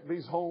protect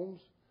these homes,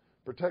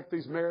 protect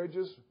these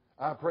marriages.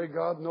 I pray,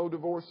 God, no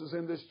divorces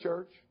in this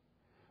church.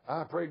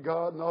 I pray,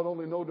 God, not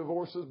only no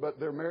divorces,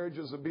 but their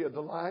marriages will be a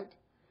delight.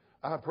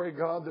 I pray,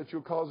 God, that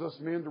you'll cause us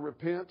men to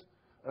repent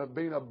of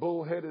being a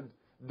bullheaded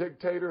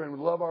dictator and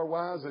love our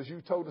wives as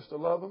you told us to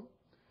love them.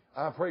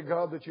 I pray,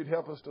 God, that you'd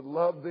help us to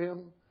love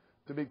them,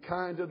 to be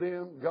kind to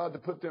them, God, to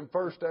put them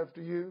first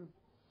after you.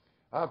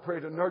 I pray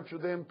to nurture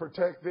them,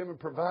 protect them, and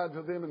provide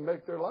for them and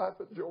make their life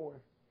a joy.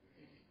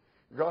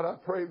 God, I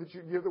pray that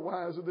you give the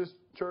wives of this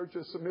church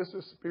a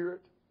submissive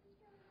spirit.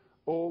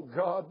 Oh,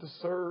 God, to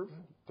serve,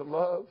 to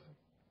love.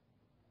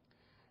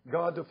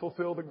 God, to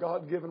fulfill the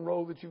God-given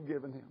role that you've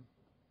given him.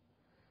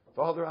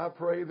 Father, I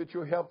pray that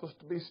you'll help us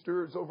to be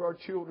stewards over our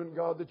children,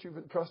 God, that you've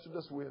entrusted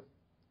us with.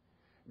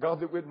 God,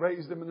 that we'd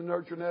raise them in the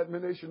nurture and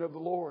admonition of the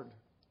Lord,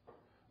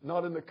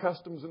 not in the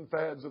customs and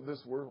fads of this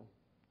world.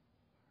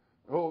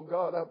 Oh,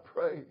 God, I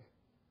pray,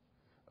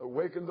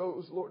 awaken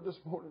those, Lord, this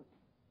morning.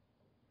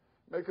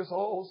 Make us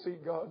all see,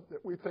 God,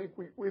 that we think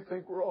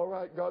we're all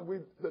right. God,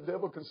 the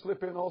devil can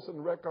slip in also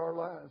and wreck our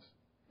lives.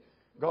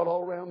 God,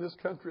 all around this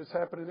country, it's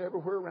happening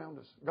everywhere around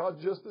us. God,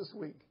 just this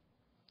week,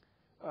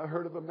 I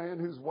heard of a man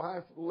whose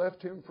wife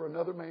left him for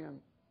another man.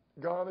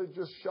 God, it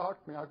just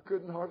shocked me. I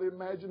couldn't hardly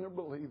imagine or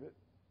believe it.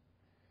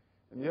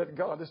 And yet,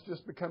 God, it's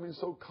just becoming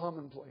so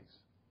commonplace.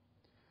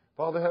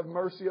 Father, have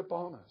mercy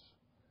upon us.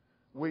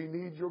 We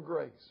need your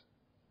grace.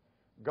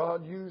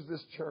 God, use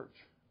this church.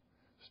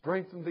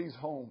 Strengthen these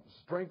homes.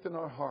 Strengthen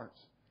our hearts.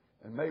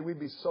 And may we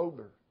be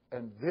sober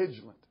and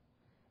vigilant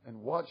and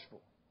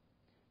watchful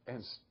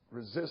and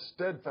resist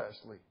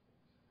steadfastly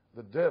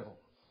the devil.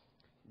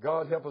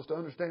 God, help us to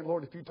understand,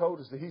 Lord, if you told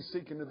us that he's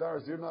seeking to devour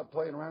us, you're not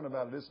playing around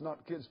about it. It's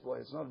not kids' play.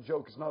 It's not a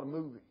joke. It's not a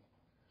movie.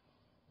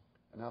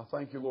 And I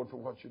thank you, Lord, for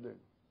what you do.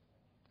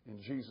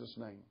 In Jesus'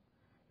 name,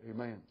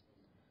 amen.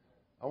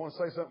 I want to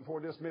say something before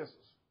I dismiss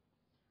us.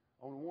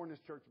 I want to warn this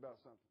church about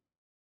something.